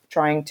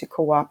trying to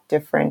co-opt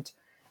different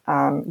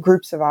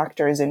groups of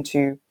actors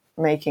into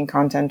making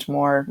content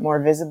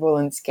more visible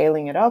and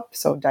scaling it up.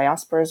 So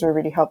diasporas were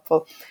really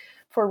helpful.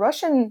 For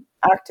Russian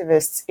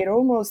activists, it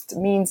almost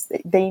means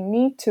they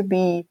need to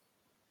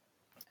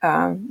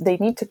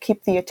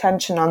keep the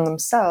attention on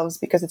themselves,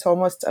 because it's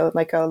almost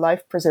like a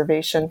life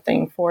preservation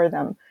thing for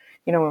them.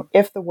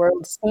 If the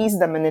world sees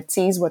them and it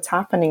sees what's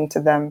happening to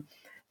them,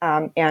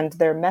 and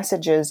their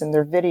messages and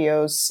their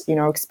videos,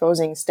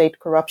 exposing state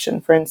corruption,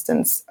 for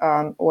instance,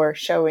 or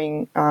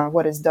showing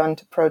what is done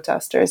to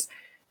protesters,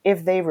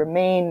 if they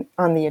remain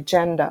on the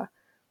agenda,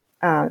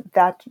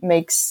 that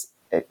makes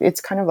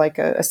it's kind of like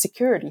a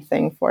security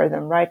thing for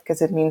them, right?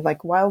 Because it means,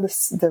 like, while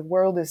the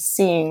world is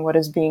seeing what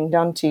is being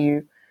done to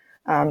you,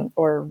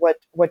 or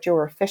what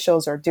your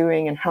officials are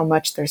doing and how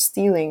much they're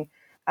stealing,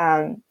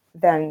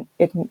 then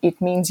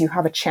it means you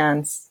have a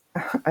chance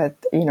at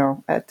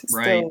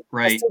still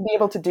be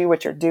able to do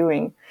what you're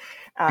doing.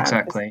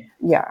 Exactly.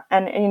 Yeah,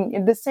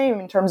 and the same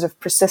in terms of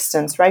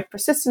persistence, right?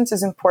 Persistence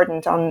is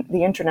important on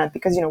the internet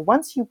because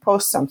once you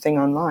post something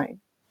online,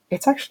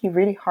 it's actually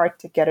really hard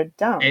to get it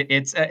down.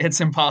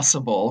 It's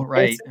impossible,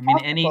 right? It's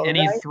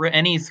impossible, right?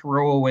 any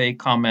throwaway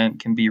comment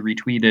can be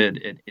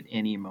retweeted at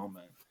any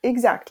moment.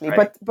 Exactly,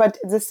 right? but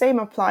the same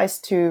applies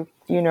to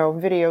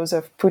videos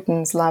of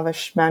Putin's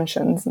lavish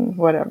mansions and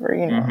whatever,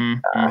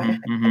 and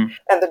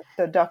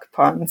the duck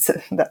ponds.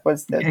 That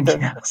was the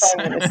Yes.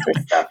 prime minister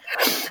stuff.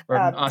 Or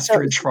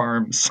ostrich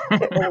farms.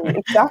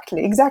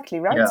 exactly,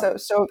 right. Yeah.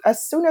 So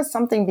as soon as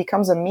something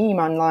becomes a meme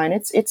online,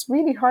 it's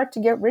really hard to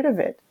get rid of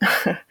it,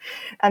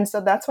 and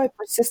so that's why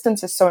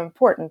persistence is so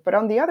important. But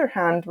on the other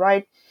hand,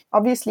 right,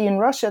 obviously in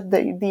Russia,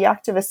 the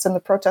activists and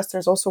the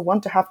protesters also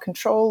want to have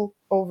control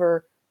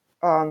over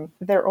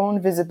their own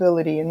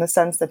visibility, in the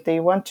sense that they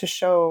want to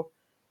show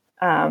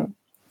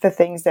the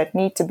things that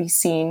need to be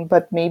seen,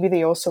 but maybe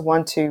they also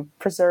want to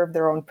preserve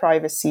their own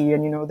privacy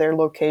and their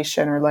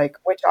location, or like,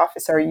 which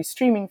office are you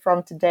streaming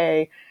from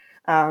today,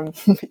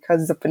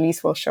 because the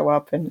police will show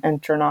up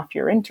and turn off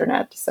your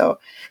internet. So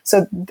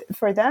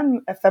for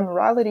them,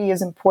 ephemerality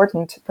is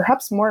important,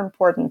 perhaps more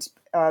important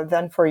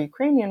than for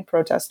Ukrainian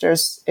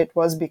protesters. It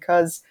was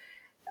because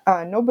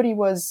nobody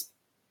was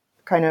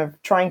kind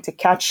of trying to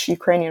catch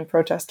Ukrainian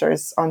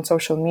protesters on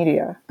social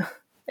media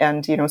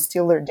and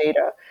steal their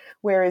data.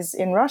 Whereas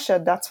in Russia,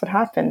 that's what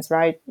happens,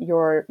 right?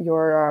 Your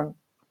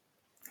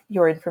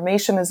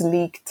information is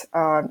leaked,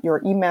 your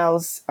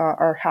emails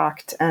are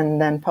hacked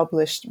and then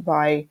published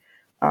by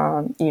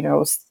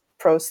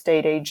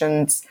pro-state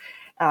agents,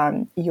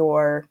 all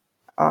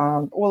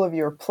of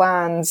your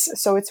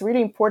plans. So it's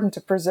really important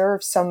to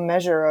preserve some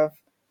measure of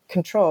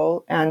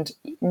control and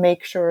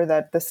make sure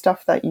that the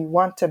stuff that you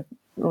want to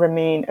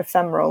remain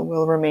ephemeral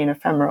will remain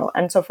ephemeral.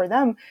 And so for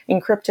them,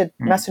 encrypted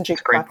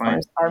messaging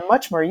platforms are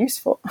much more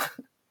useful.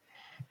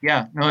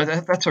 Yeah, no,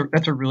 that's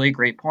a really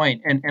great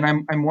point. And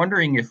I'm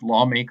wondering if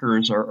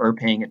lawmakers are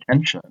paying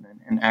attention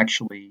and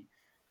actually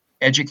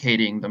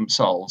educating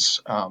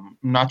themselves,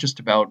 not just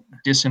about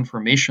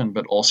disinformation,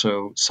 but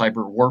also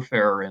cyber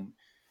warfare and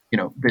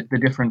the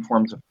different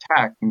forms of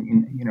attack.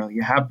 And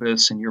you have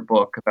this in your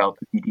book about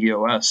the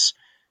DDoS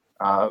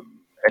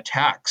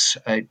attacks.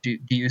 Do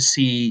you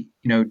see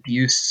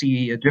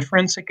a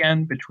difference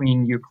again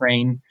between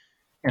Ukraine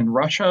and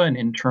Russia, and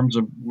in terms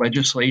of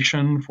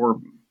legislation for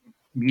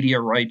media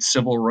rights,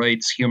 civil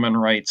rights, human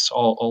rights,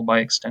 all by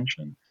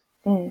extension?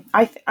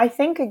 I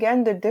think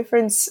again the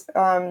difference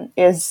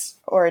is,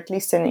 or at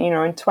least in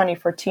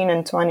 2014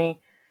 and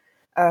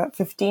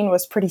 2015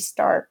 was pretty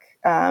stark,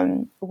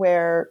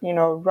 where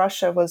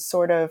Russia was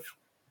sort of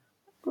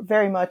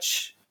very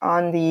much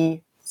on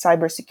the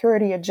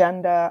cybersecurity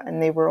agenda,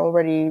 and they were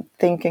already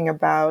thinking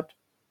about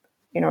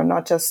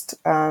not just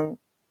how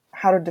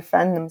to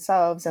defend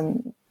themselves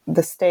and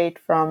the state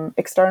from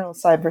external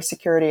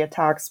cybersecurity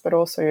attacks, but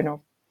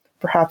also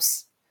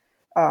perhaps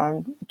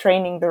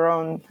training their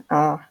own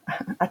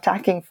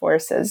attacking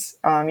forces,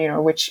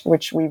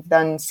 which we've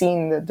then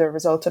seen the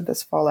result of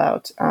this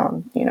fallout,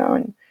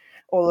 and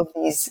all of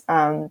these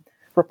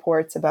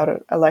reports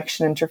about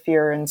election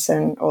interference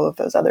and all of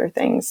those other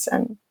things.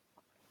 And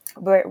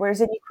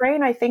whereas in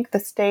Ukraine, I think the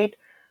state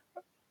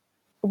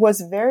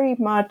was very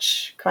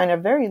much kind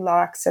of very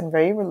lax and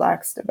very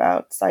relaxed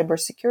about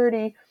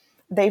cybersecurity.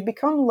 They've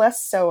become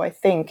less so, I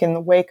think, in the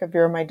wake of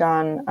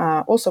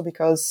Euromaidan, also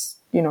because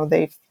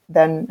they've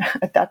then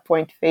at that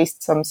point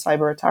faced some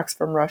cyber attacks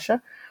from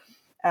Russia,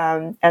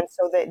 and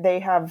so they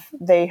have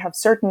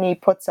certainly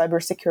put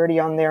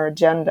cybersecurity on their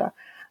agenda.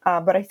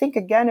 But I think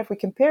again, if we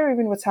compare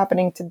even what's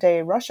happening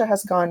today, Russia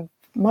has gone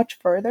much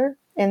further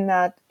in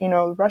that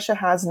Russia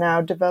has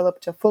now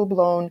developed a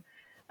full-blown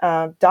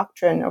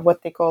doctrine of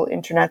what they call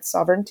internet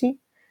sovereignty,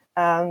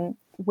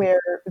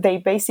 where they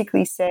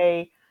basically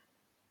say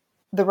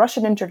the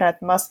Russian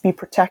internet must be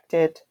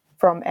protected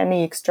from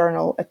any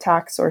external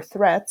attacks or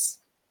threats.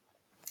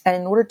 And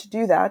in order to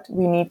do that,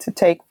 we need to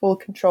take full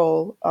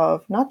control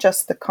of not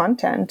just the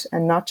content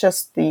and not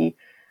just the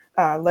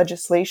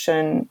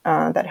legislation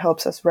that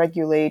helps us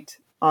regulate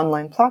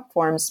online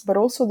platforms, but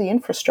also the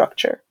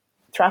infrastructure,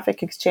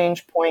 traffic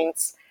exchange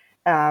points,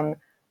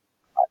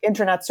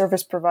 internet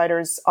service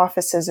providers'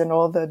 offices and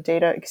all the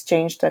data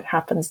exchange that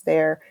happens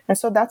there. And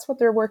so that's what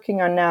they're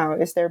working on now,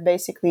 is they're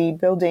basically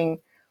building,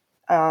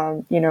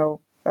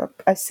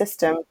 a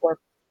system or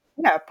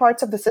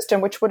parts of the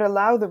system which would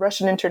allow the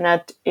Russian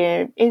internet,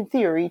 in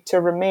theory, to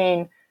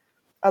remain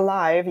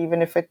alive,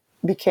 even if it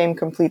became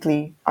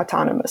completely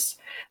autonomous.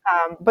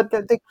 But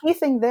the key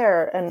thing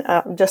there,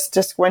 and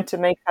just want to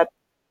make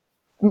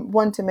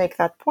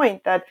that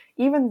point, that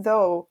even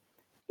though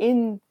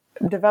in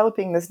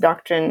developing this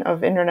doctrine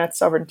of internet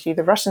sovereignty,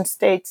 the Russian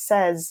state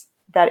says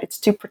that it's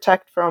to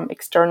protect from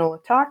external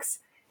attacks,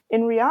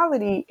 in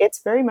reality,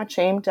 it's very much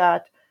aimed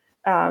at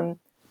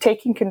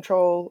taking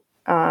control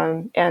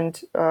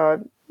and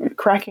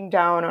cracking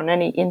down on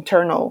any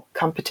internal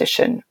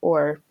competition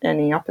or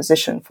any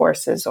opposition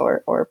forces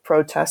or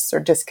protests or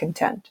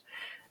discontent.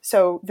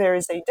 So there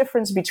is a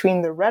difference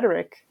between the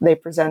rhetoric they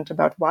present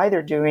about why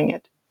they're doing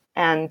it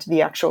and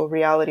the actual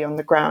reality on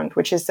the ground,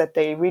 which is that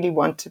they really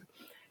want to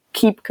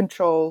keep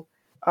control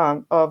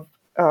of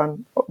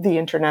the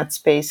internet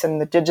space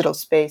and the digital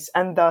space,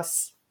 and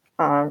thus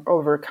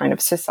over kind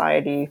of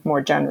society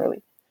more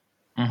generally.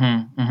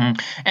 Mm-hmm, mm-hmm.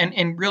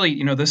 And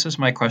really, this is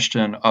my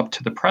question up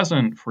to the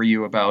present for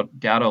you about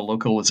data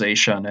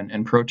localization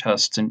and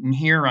protests. And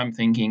here I'm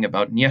thinking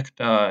about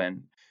Nechta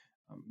and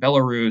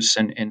Belarus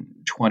and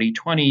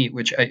 2020,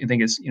 which I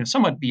think is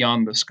somewhat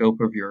beyond the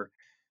scope of your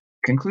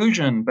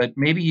conclusion. But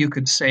maybe you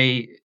could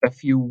say a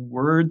few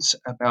words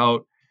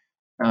about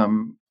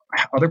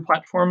other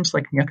platforms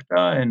like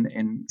Nechta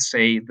and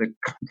say the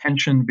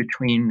tension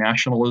between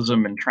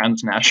nationalism and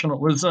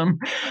transnationalism,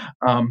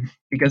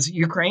 because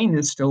Ukraine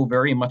is still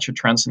very much a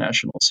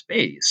transnational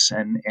space,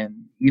 and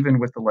even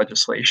with the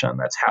legislation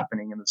that's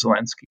happening in the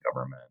Zelensky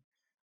government.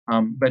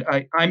 But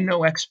I'm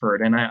no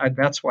expert, and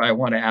that's why I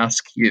want to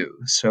ask you.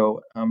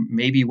 So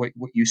maybe what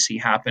you see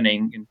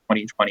happening in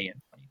 2020 and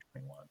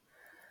 2021.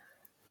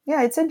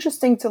 Yeah, it's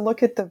interesting to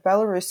look at the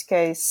Belarus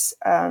case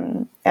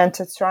and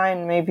to try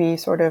and maybe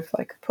sort of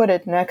like put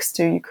it next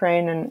to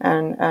Ukraine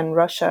and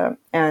Russia.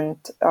 And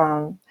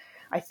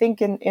I think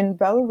in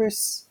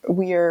Belarus,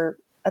 we are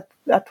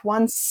at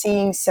once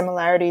seeing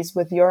similarities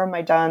with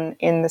Euromaidan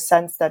in the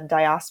sense that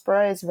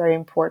diaspora is very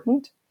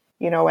important,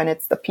 and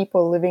it's the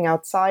people living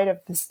outside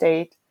of the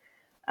state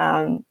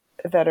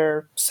that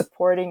are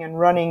supporting and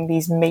running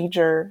these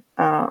major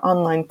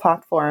online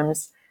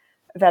platforms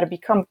that have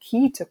become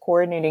key to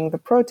coordinating the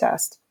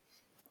protest,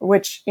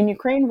 which in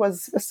Ukraine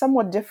was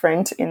somewhat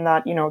different in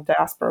that,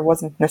 diaspora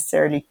wasn't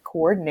necessarily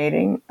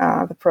coordinating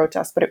the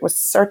protest, but it was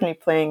certainly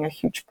playing a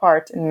huge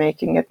part in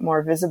making it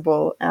more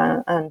visible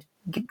and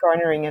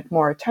garnering it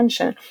more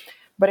attention.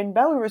 But in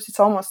Belarus, it's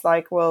almost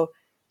like, well,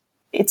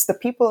 it's the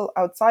people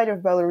outside of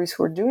Belarus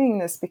who are doing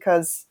this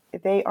because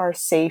they are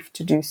safe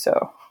to do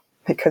so,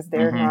 because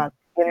they're not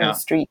in the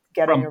street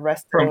getting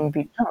arrested and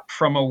beaten up.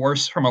 From a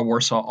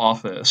Warsaw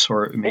office,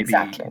 or maybe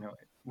exactly.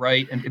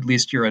 Right, and at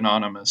least you're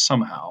anonymous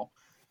somehow.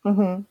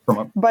 Mm-hmm.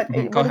 But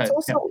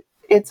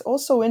it's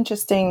also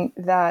interesting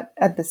that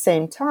at the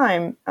same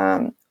time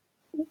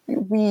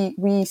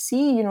we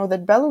see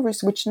that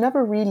Belarus, which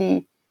never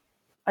really,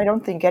 I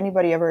don't think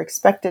anybody ever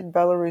expected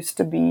Belarus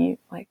to be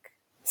like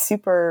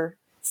super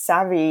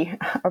savvy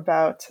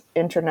about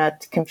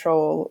internet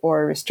control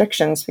or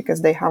restrictions,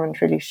 because they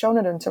haven't really shown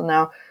it until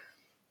now,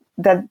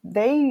 that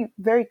they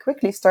very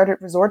quickly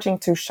started resorting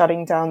to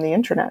shutting down the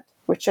internet,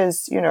 which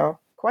is,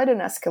 quite an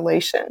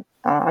escalation.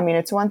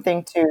 It's one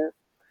thing to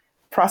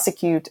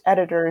prosecute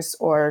editors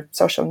or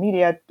social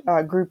media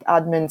group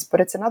admins, but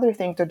it's another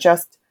thing to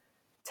just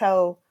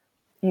tell,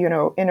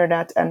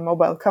 internet and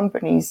mobile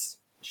companies,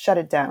 shut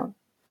it down.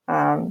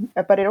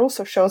 But it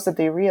also shows that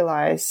they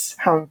realize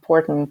how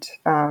important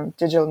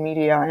digital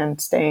media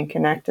and staying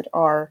connected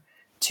are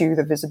to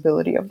the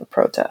visibility of the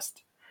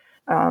protest.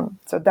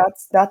 So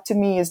that to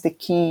me is the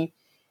key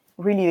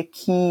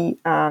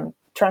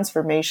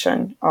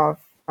transformation of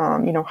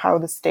how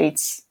the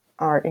states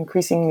are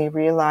increasingly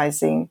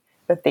realizing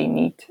that they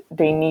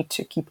need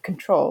to keep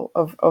control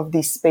of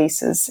these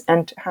spaces,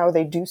 and how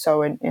they do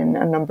so in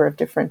a number of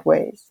different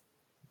ways.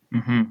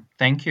 Mm-hmm.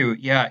 Thank you.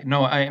 Yeah,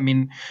 no, I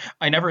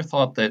I never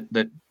thought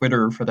that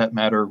Twitter, for that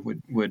matter,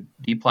 would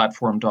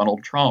deplatform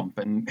Donald Trump,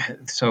 and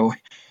so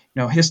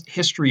his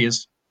history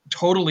is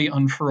totally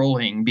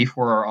unfurling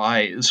before our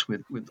eyes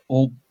with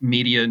old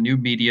media, new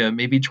media.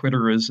 Maybe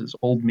Twitter is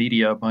old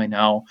media by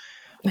now.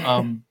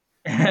 And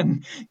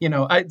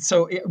you're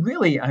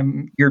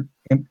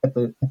at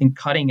the, I think,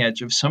 cutting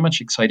edge of so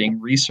much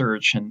exciting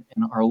research, and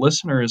our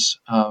listeners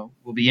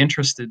will be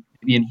interested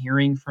maybe in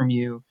hearing from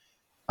you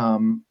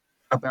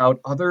about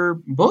other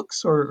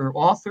books or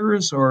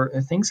authors or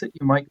things that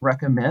you might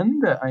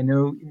recommend. I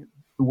know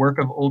the work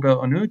of Olga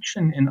Onuch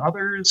and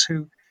others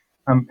who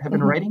have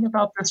been writing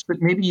about this,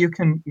 but maybe you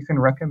can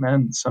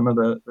recommend some of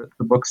the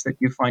books that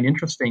you find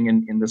interesting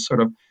in this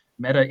sort of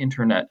meta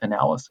internet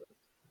analysis.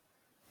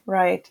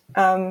 Right.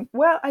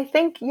 Well, I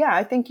think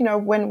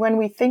when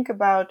we think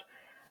about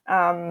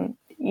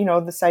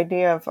this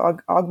idea of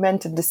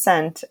augmented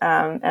dissent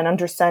and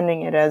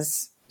understanding it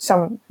as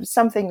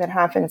something that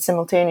happens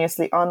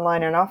simultaneously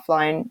online and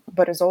offline,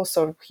 but is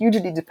also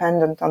hugely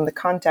dependent on the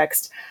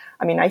context.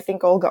 I mean, I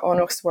think Olga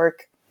Onoch's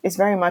work is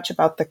very much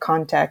about the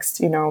context,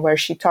 where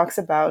she talks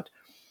about,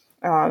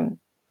 on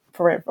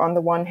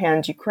the one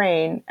hand,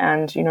 Ukraine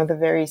and, the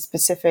very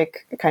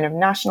specific kind of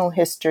national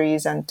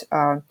histories and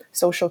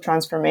social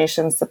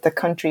transformations that the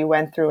country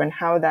went through and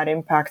how that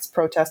impacts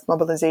protest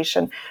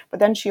mobilization. But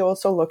then she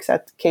also looks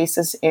at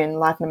cases in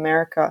Latin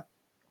America,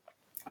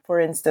 for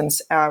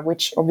instance,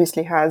 which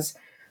obviously has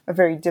a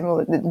very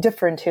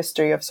different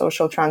history of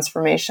social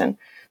transformation.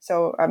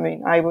 So, I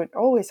mean, I would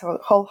always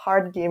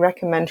wholeheartedly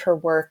recommend her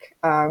work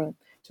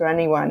to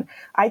anyone.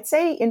 I'd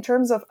say in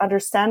terms of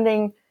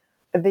understanding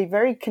the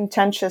very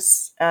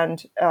contentious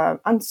and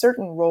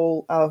uncertain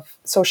role of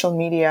social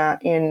media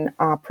in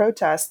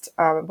protest,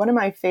 one of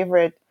my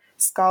favorite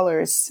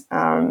scholars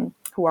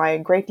who I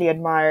greatly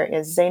admire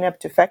is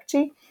Zeynep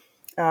Tufekci.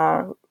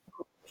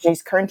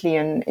 She's currently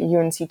in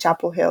UNC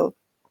Chapel Hill,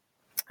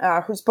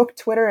 whose book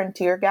Twitter and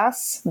Tear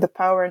Gas, The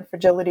Power and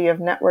Fragility of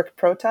Networked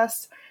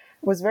Protests,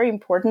 was very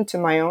important to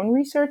my own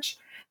research.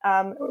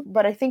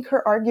 But I think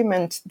her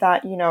argument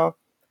that,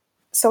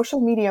 social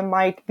media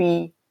might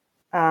be,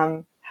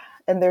 and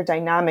their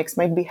dynamics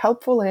might be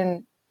helpful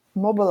in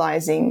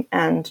mobilizing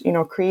and,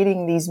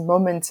 creating these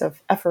moments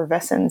of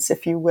effervescence,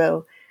 if you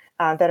will,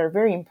 that are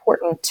very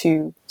important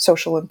to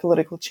social and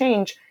political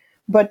change.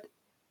 But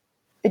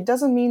it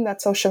doesn't mean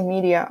that social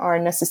media are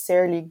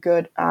necessarily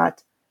good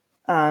at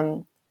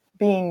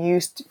being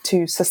used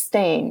to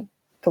sustain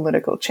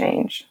political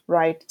change,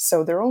 right?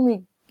 So they're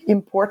only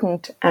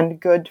important and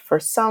good for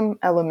some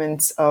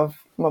elements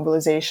of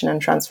mobilization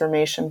and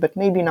transformation, but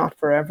maybe not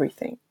for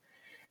everything.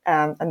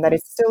 And that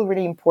it's still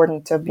really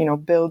important to,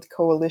 build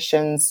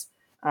coalitions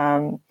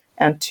and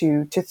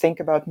to think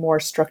about more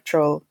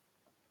structural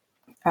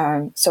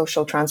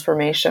social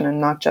transformation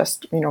and not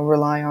just,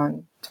 rely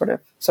on sort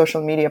of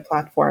social media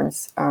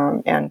platforms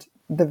and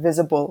the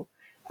visible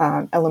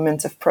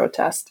elements of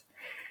protest.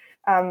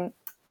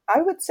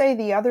 I would say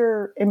the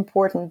other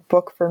important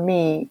book for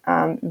me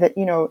that,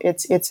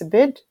 it's a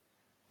bit,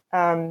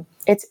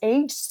 it's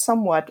aged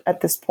somewhat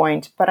at this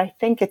point, but I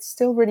think it's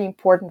still really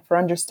important for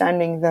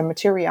understanding the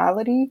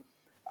materiality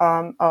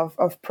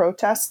of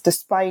protests,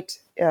 despite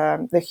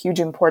the huge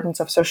importance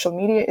of social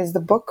media, is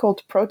the book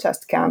called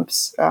Protest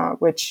Camps,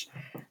 which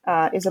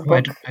is a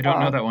book. I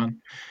don't know that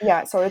one.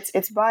 Yeah, so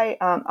it's by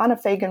Anna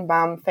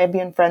Feigenbaum,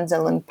 Fabian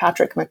Frenzel, and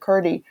Patrick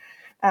McCurdy.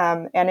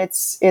 And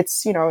it's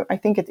I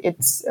think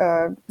it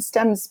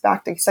stems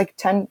back to,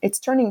 it's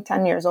turning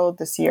 10 years old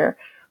this year,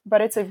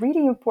 but it's a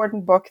really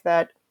important book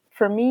that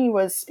for me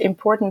was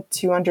important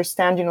to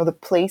understand, the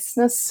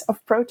placeness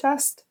of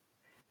protest.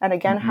 And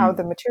again, how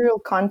the material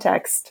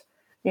context,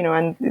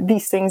 and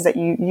these things that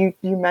you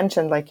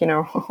mentioned, like,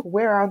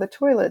 where are the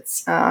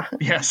toilets?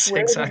 Yes,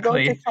 where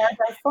exactly. do we go to charge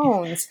our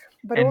phones?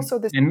 But also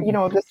this,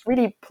 this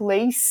really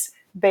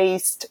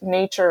place-based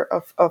nature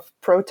of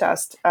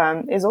protest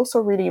is also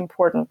really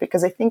important,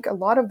 because I think a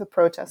lot of the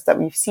protests that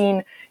we've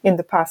seen in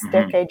the past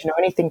decade,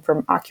 anything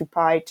from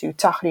Occupy to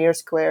Tahrir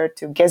Square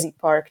to Gezi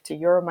Park to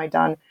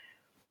Euromaidan,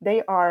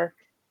 they are,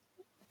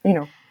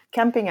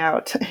 camping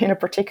out in a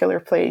particular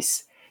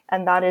place.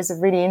 And that is a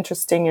really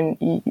interesting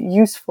and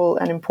useful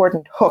and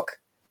important hook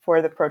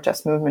for the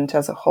protest movement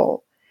as a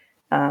whole.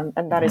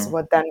 And that is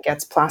what then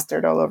gets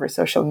plastered all over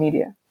social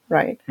media,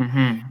 right?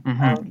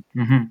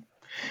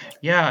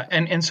 Yeah,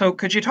 and so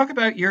could you talk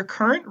about your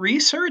current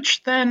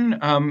research then?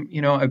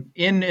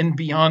 In and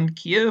beyond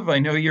Kiev. I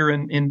know you're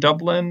in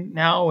Dublin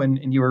now,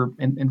 and you were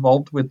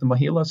involved with the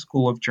Mohila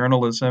School of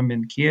Journalism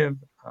in Kiev.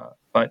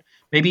 But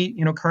maybe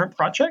current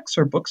projects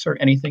or books or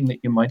anything that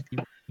you might be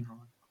working on.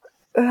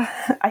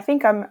 I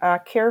think I'm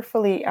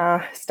carefully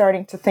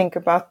starting to think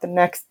about the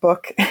next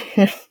book,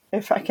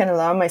 if I can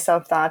allow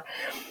myself that.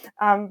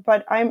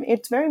 But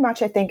it's very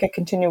much, I think, a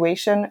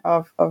continuation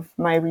of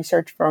my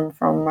research from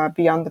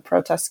beyond the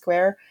protest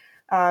square.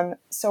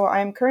 So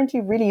I'm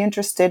currently really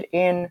interested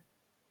in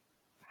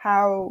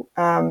how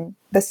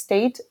the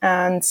state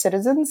and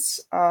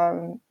citizens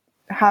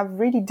have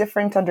really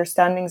different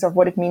understandings of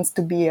what it means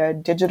to be a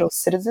digital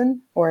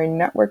citizen or a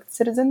networked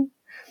citizen.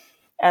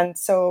 And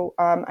so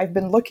I've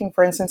been looking,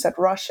 for instance, at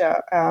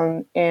Russia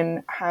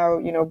in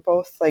how,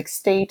 both like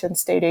state and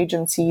state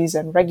agencies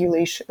and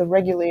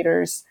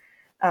regulators,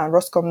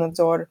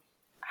 Roskomnadzor,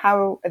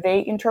 how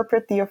they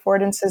interpret the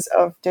affordances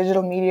of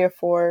digital media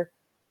for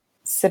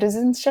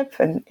citizenship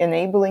and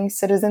enabling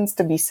citizens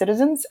to be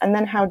citizens, and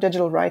then how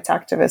digital rights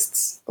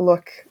activists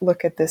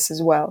look at this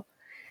as well.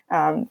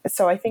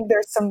 So I think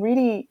there's some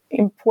really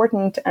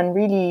important and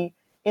really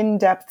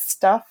in-depth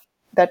stuff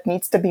that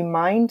needs to be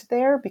mined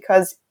there,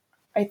 because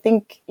I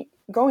think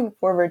going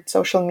forward,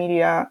 social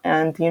media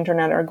and the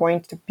internet are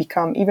going to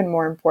become even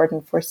more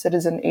important for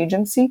citizen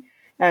agency,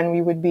 and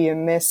we would be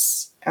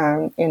amiss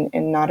in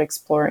not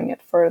exploring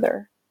it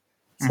further.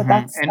 So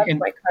that's my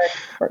current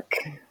work.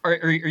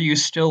 Are you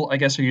still, I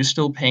guess, are you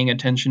still paying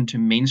attention to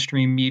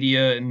mainstream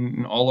media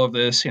and all of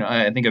this?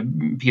 I think of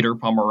Peter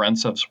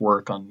Pomerantsev's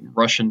work on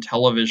Russian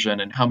television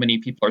and how many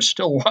people are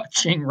still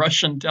watching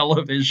Russian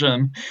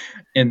television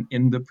in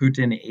the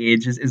Putin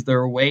age. Is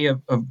there a way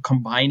of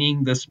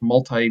combining this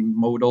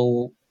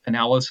multimodal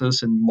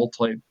analysis and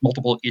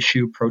multiple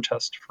issue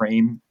protest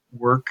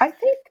framework?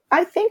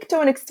 I think to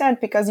an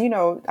extent, because,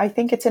 I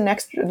think it's an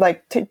extra,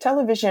 like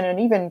television and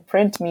even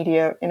print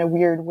media in a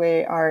weird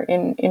way are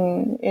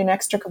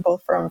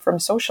inextricable from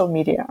social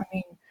media. I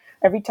mean,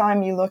 every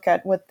time you look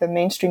at what the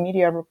mainstream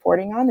media are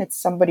reporting on, it's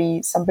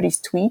somebody's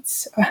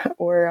tweets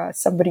or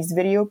somebody's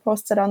video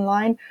posted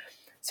online.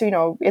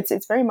 So,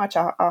 it's very much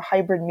a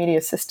hybrid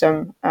media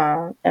system.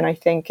 And I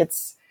think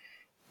it's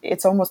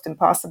almost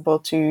impossible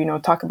to,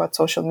 talk about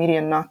social media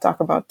and not talk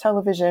about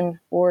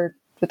television, or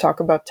to talk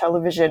about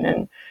television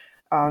and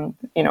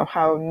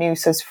how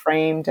news is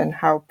framed and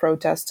how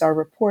protests are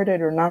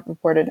reported or not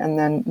reported, and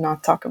then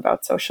not talk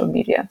about social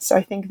media. So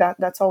I think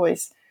that's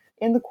always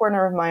in the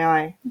corner of my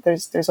eye.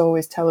 There's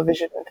always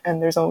television and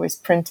there's always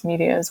print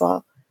media as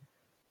well.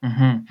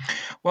 Mm-hmm.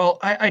 Well,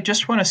 I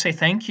just want to say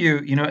thank you.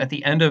 At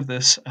the end of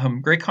this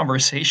great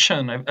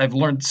conversation, I've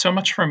learned so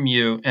much from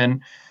you,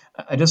 and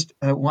I just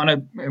want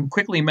to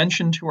quickly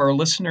mention to our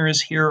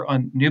listeners here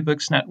on New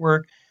Books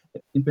Network,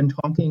 we've been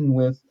talking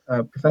with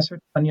Professor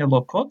Tanya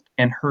Locotte,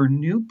 and her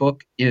new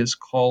book is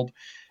called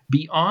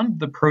Beyond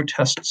the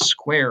Protest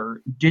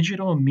Square,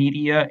 Digital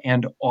Media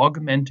and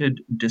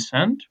Augmented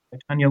Dissent by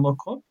Tanya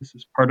Locotte. This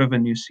is part of a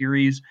new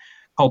series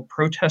called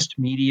Protest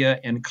Media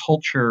and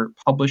Culture,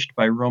 published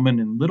by Rowman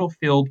and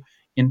Littlefield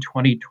in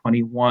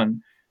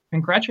 2021.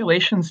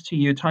 Congratulations to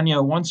you,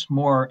 Tanya, once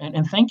more,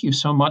 and thank you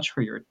so much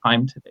for your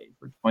time today,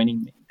 for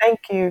joining me. Thank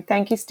you.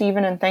 Thank you,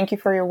 Stephen, and thank you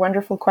for your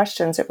wonderful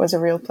questions. It was a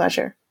real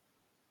pleasure.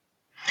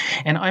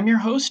 And I'm your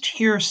host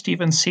here,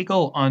 Stephen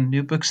Siegel, on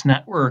New Books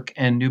Network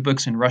and New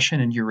Books in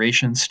Russian and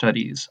Eurasian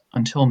Studies.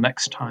 Until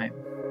next time.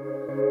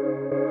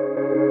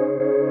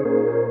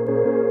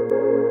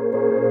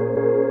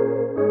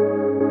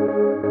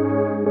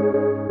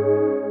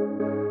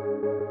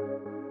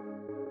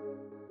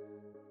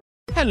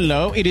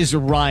 Hello, it is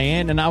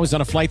Ryan, and I was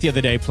on a flight the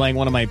other day playing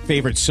one of my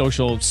favorite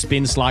social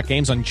spin slot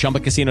games on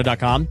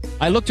ChumbaCasino.com.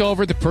 I looked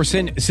over at the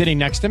person sitting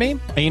next to me,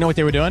 and you know what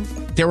they were doing?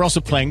 They were also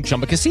playing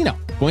Chumba Casino.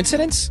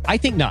 Coincidence? I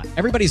think not.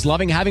 Everybody's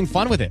loving having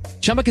fun with it.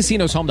 Chumba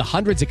Casino is home to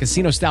hundreds of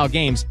casino-style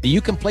games that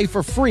you can play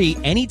for free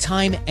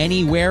anytime,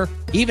 anywhere,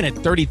 even at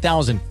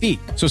 30,000 feet.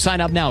 So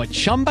sign up now at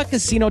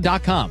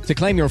ChumbaCasino.com to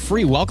claim your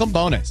free welcome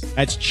bonus.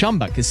 That's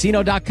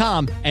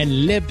ChumbaCasino.com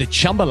and live the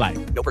Chumba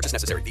life. No purchase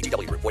necessary.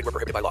 VGW. Void where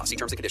prohibited by law. See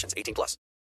terms and conditions. 18+.